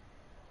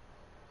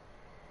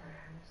 No matter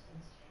how much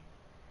things change.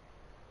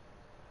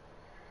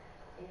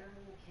 You don't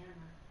need a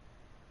camera.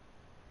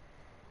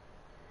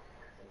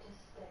 Because it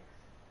just sticks.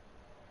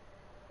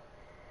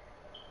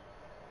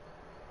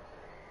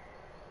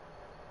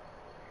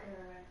 We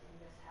were renting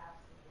this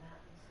house in the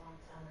mountains one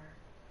summer.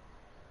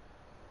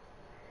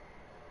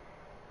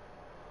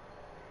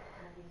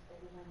 Had these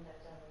big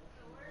windows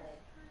overlooking the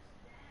lake.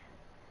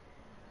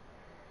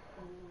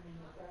 One morning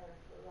a bird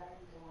flew right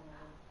into one of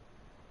them.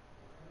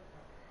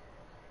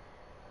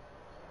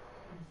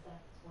 And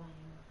stopped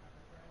swaying.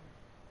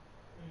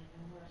 Made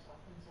him worse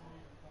off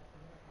inside.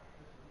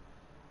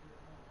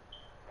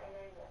 They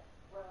named it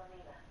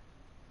Wilhelmina.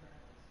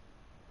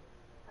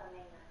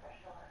 Amina for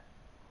short.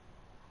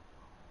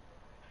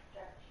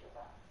 German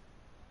shoebox.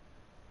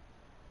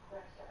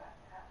 Next her back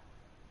out.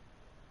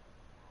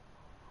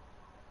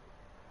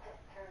 Took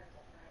turns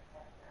at night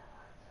setting her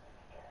alarm so we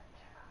could get up and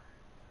check on her.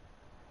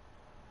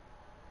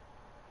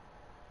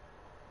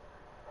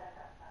 Dug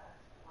up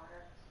bugs and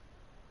worms.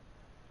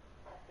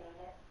 To feed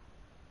it.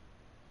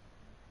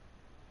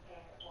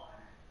 Gave it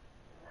water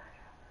and eye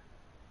dropper.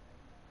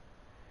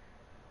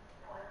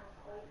 12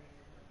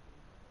 weeks.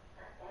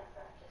 And that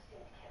bird just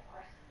seemed to get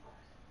worse and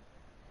worse.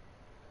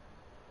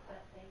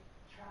 But they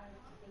tried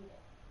to feed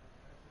it.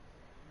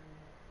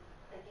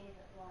 They gave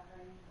it water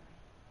anyway.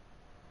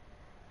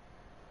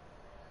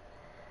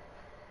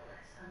 My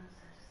son was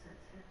such a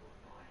sensitive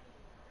little boy.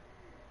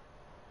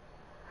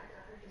 My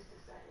daughter just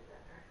decided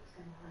that bird was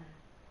going to win.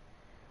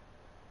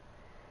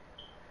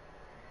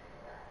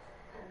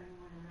 Every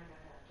morning I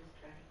got up just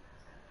dreading what I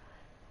was going to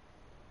find.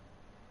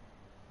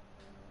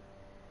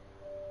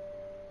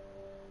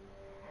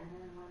 And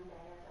then one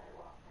day as I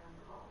walked down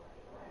the hallway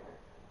where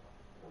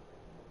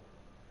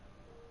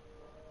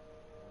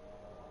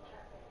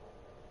chirping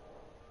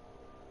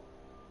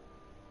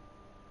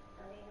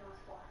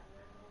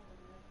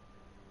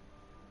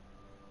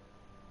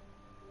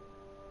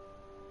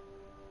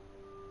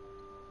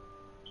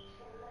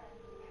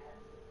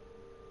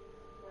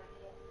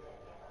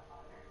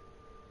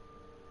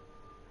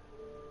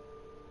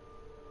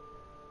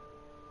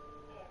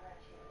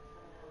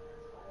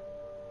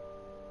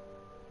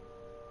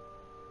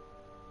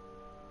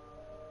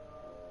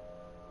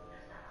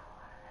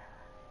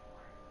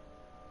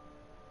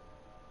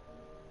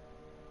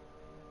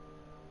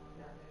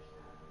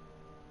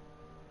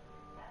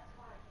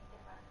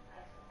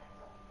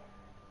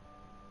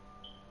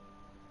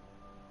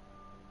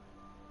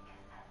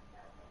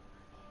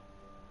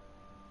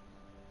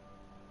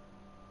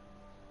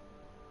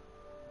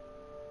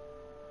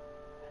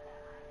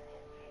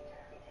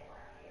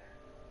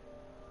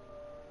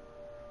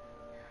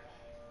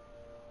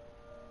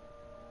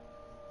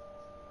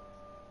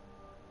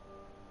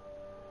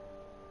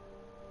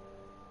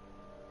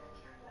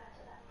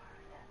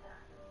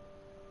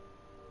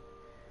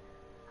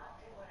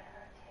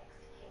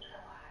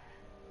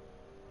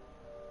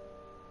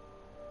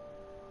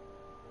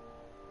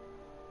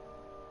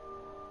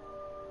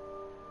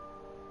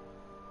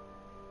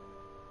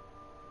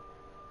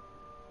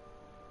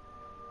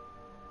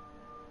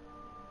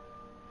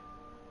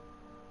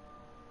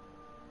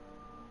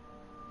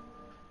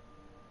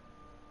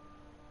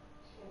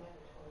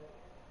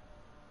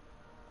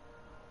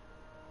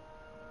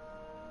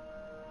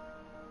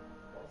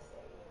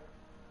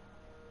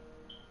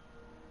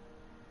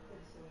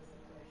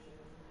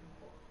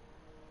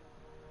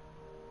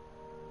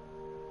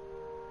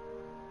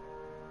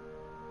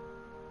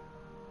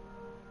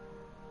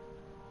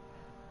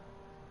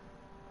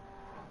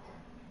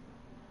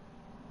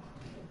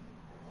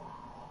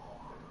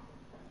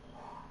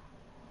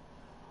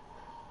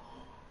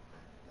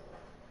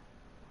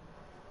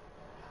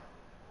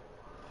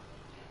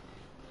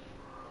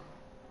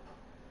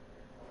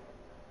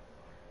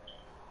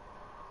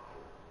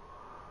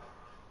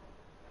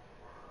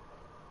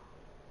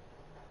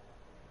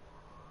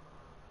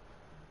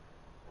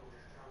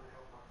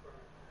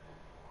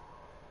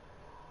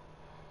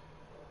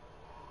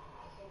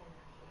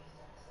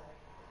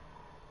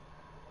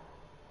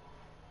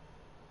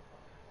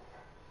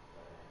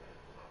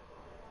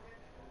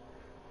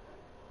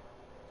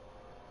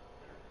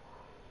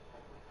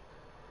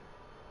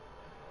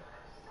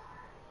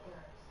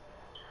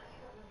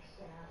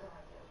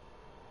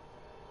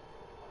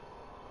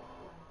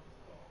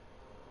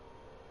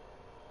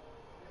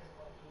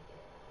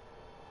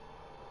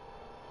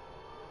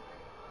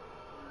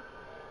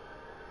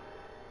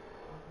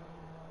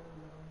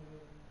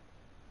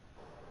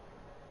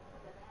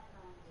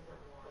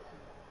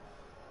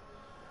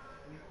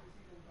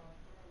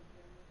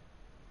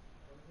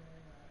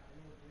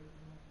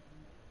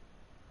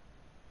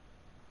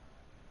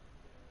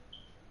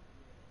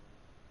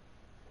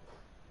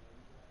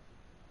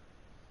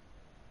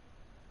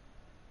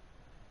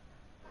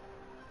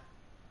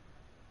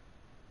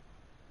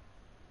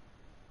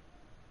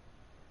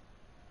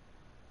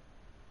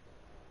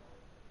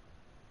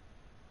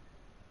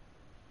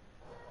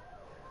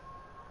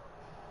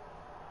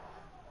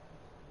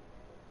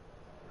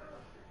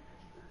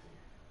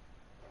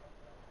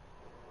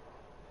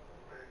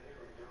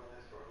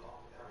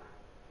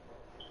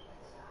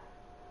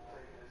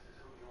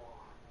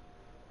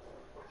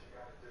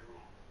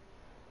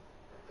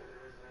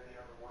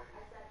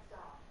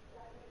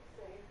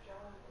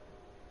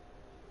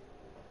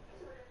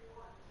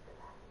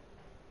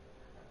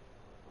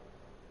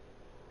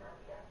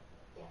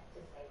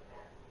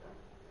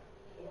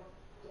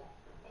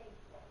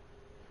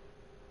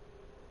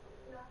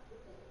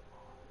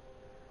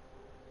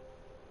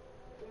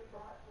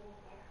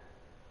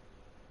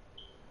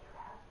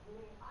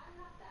mean, I'm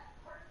not that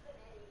person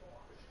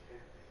anymore. But you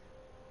can't be.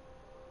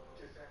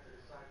 You just have to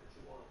decide what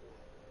you want to be.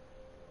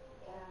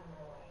 Get out of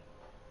my way.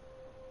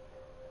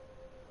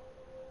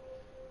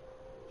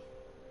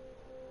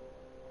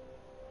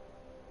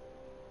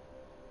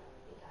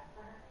 You died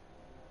for her?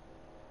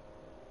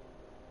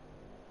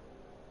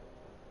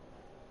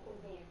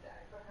 You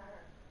died for her?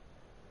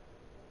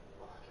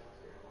 Well, I tried to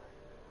get away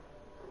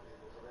from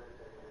people, from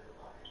everything and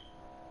everybody,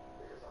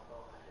 because I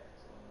thought I had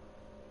to.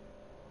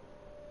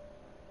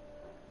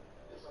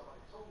 And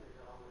somebody told me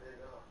that I would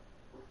end up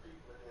with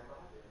people again, but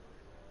I didn't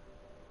believe it.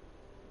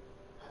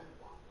 I didn't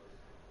want to believe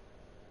it.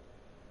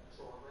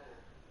 So I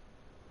ran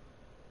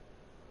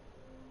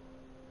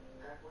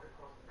halfway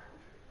across the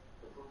country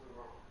to prove them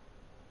wrong.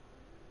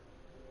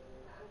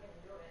 I'm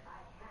gonna do it.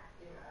 I have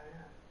to. Yeah,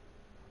 I am.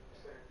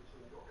 Standing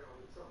between your girl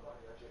and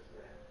somebody I just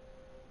met.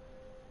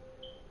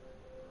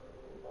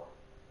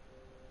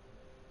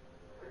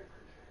 Things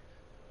could change.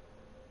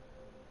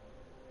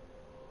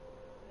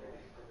 You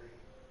need to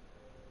believe,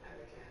 and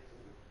they can for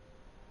you.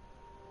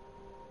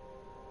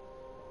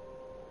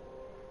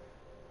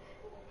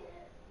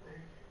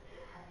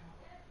 They have.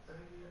 They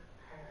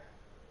have.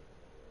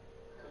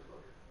 Because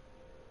look,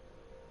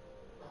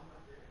 I'm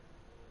not there.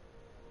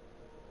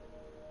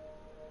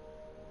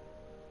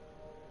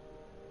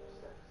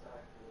 Step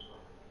aside for your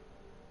brother.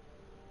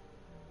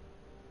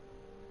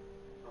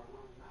 I'm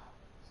willing now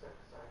to step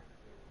aside for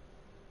you.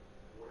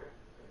 Whatever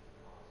you think is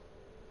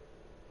possible.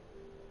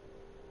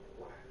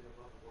 Whatever your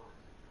mother wanted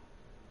for you.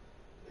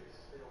 It is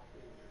still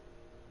in you.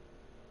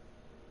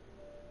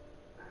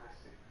 And I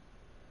see it.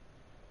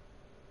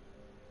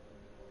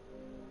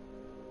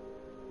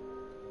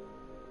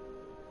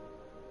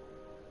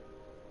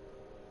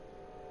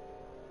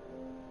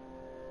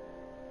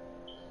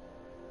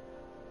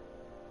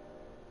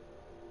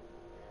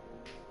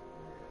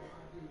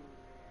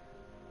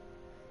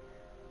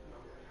 I'm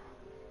gonna help.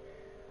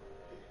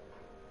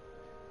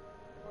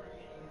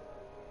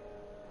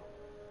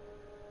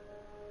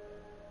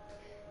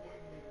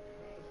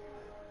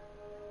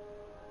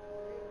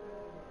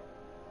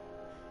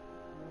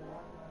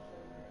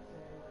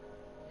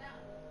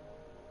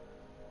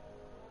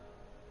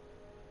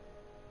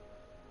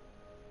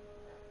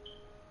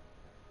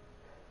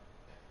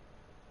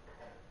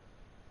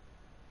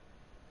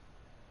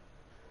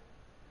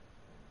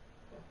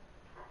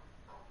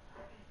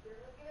 You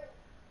look good.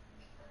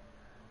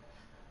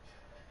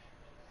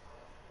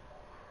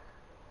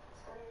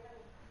 What are you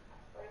doing?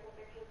 Breaking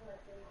pictures of my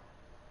city.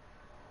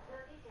 No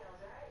details,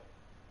 right?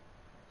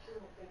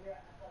 Shouldn't have figured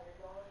out how far you're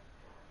going.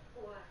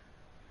 What?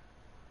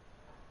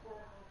 What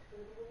a hot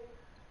food it is.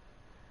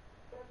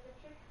 Your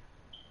picture?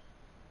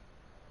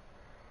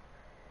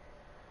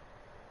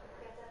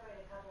 Got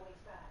separated a couple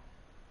weeks back.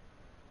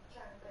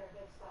 Trying to clear a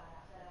big spot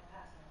outside El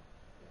Paso.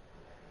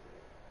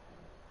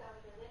 Thought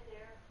we could live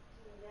there,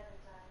 TV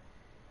every time.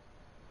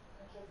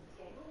 My kids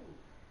escaped. I'm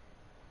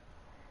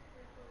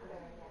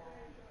better get out.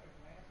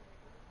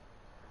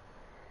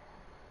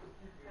 Come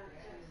to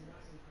Texas.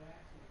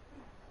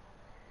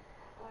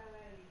 Why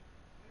were you?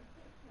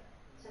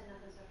 Said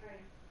nothing's for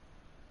free.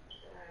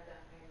 Said I had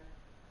down payment.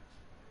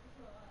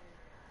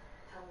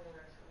 Tell me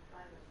where it's going to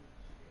find me.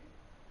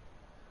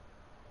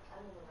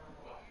 I move around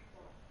a lot.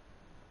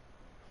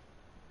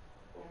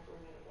 And if we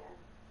meet again,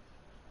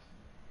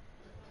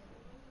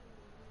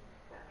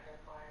 that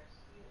requires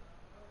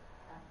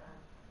have fun.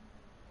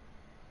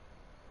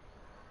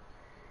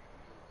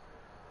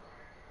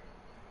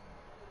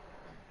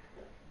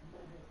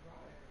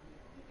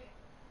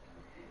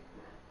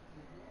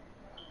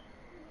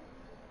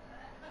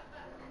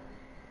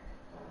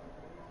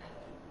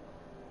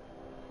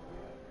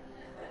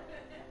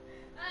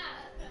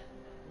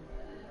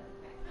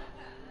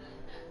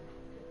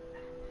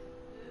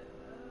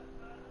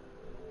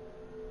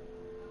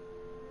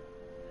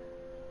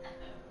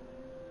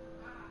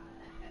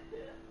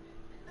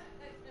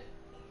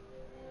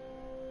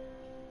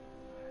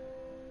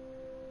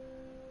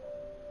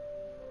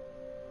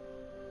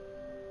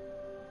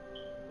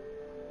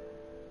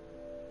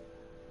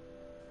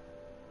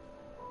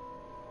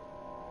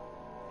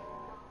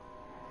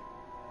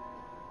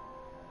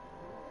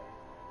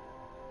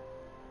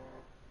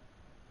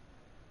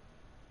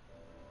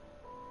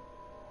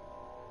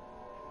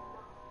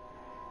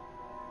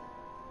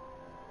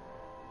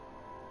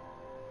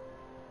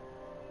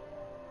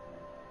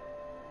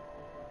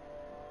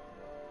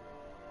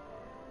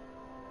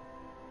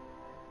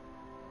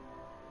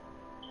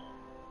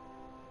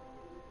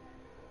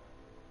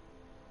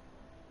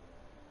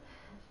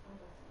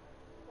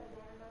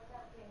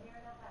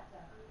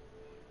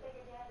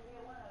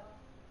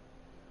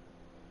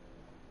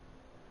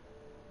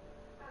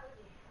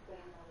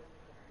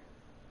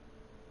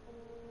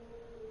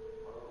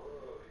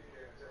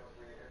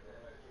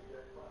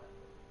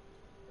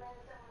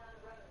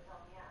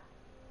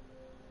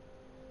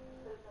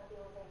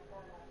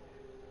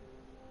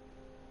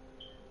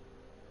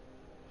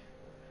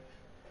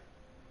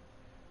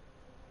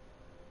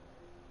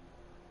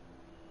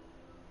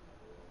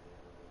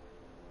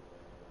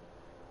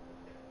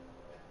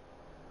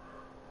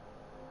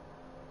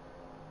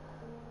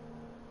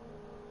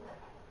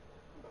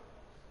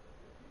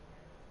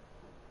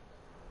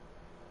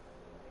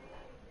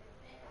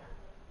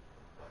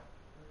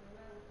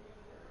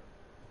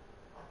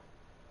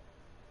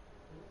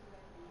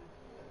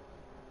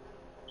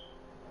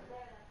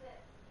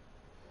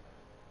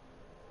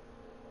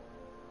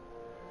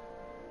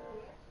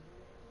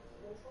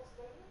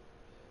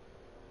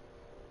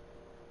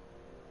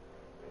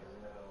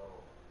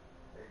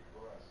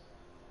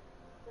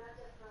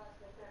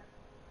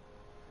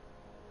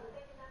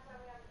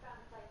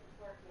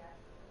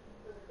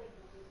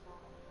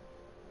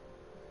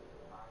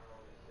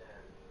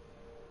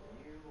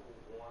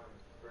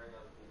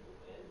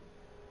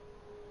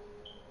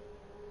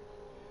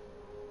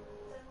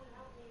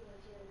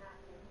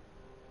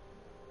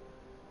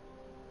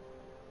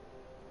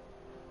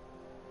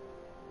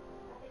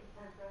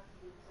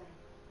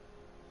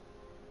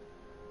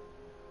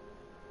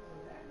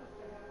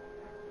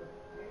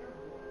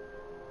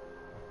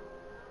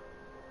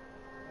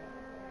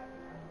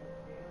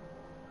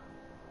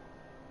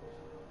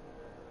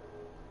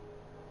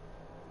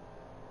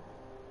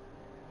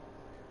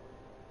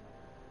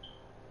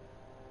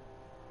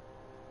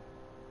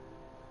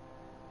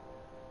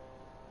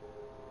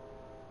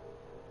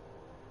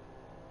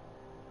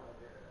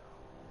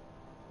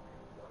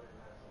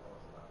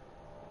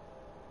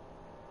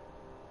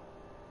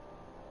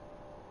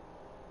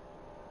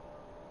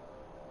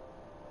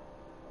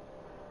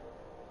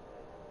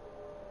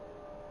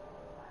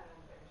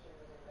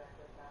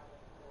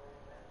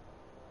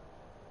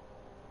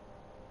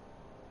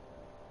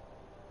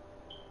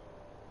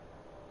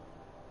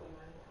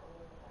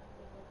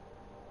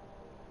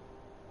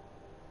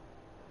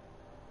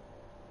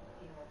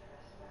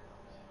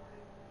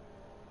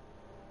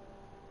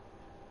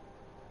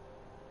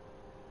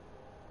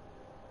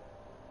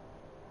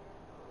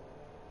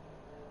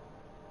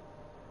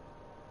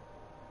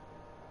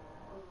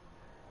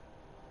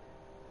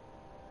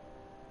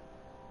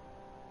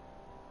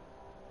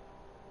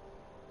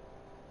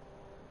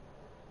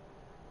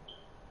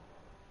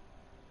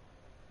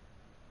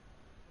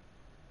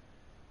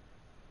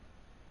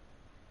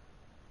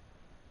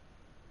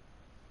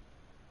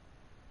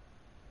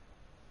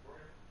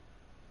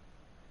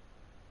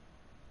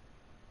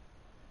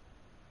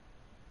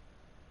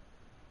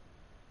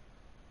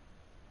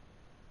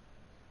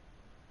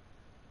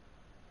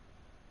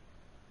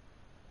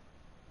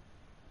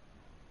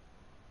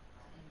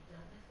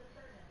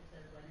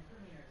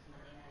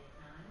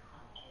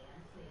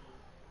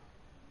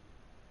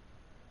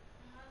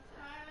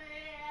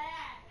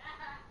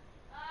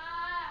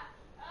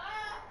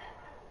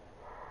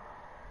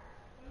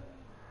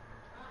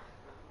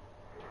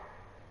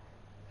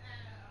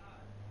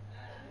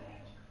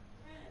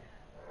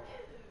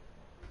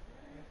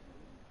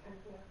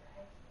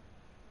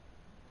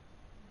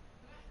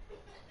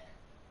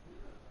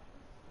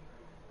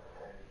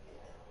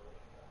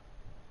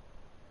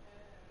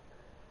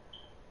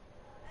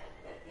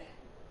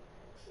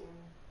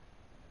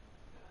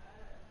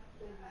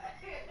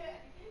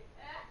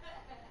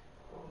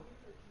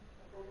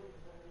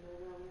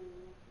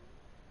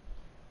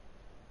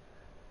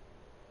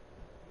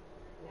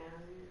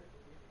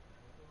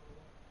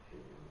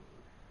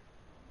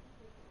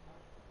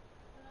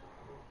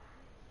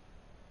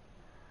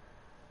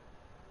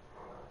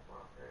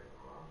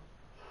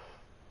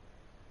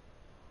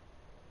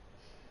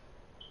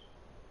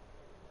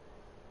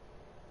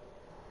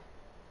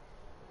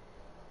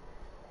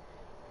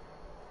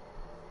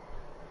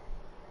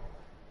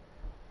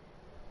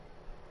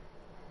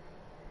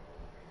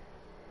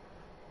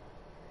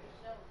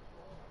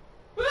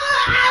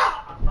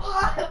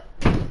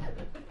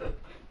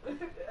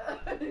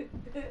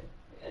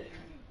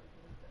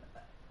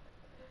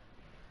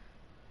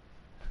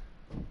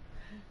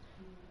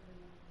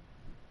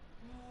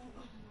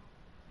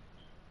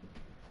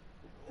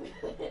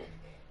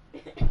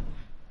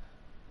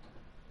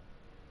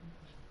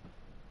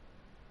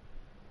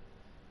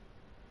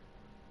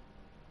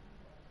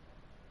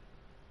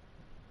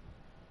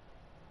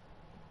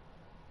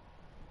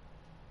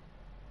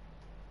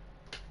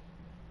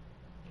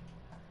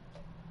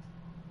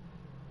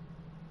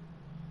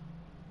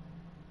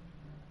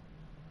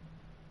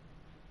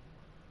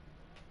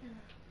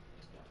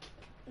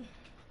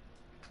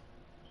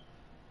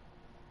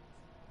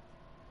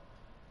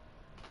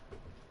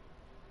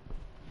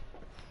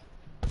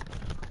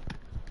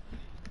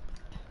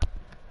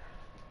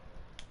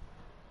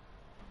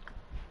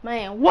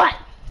 Man, what?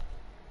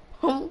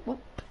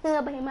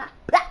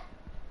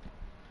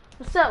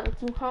 What's up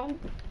with you, home?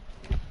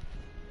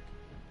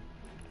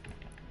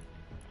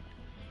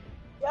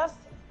 Yes.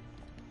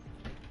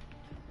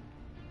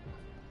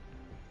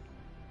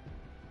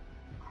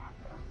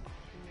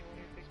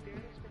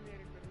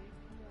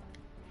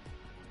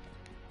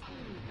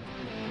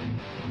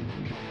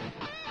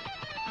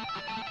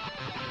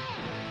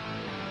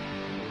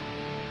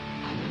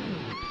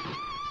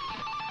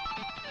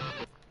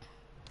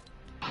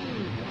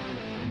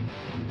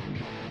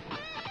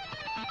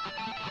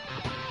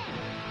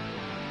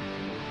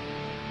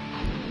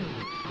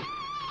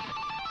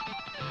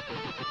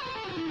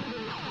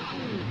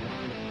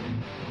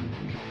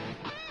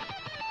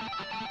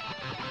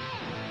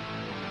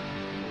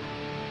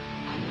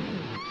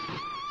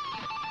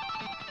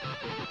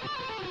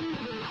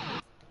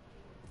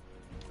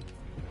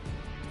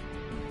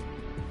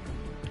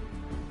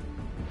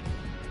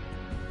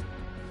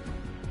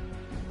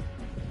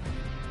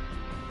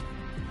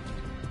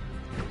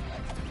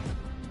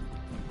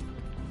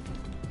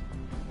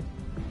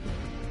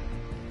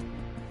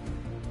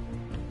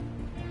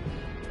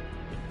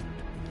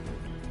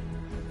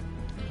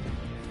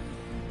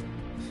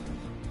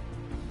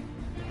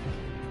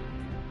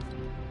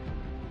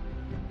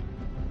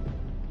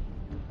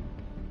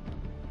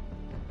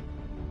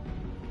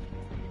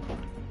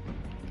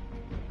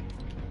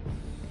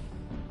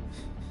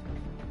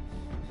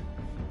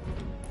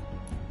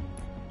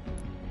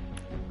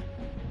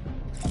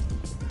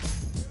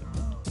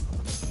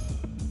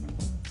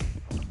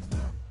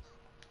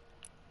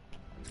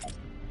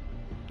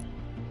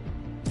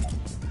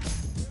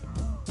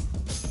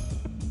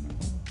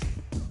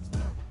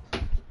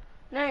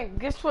 Now,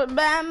 guess what?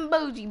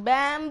 Bamboozie.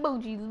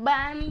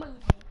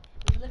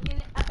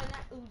 Looking up at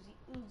that Uzi,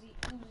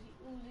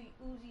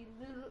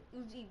 little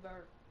Uzi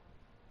bird.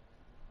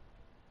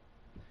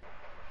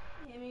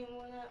 Give me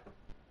one up.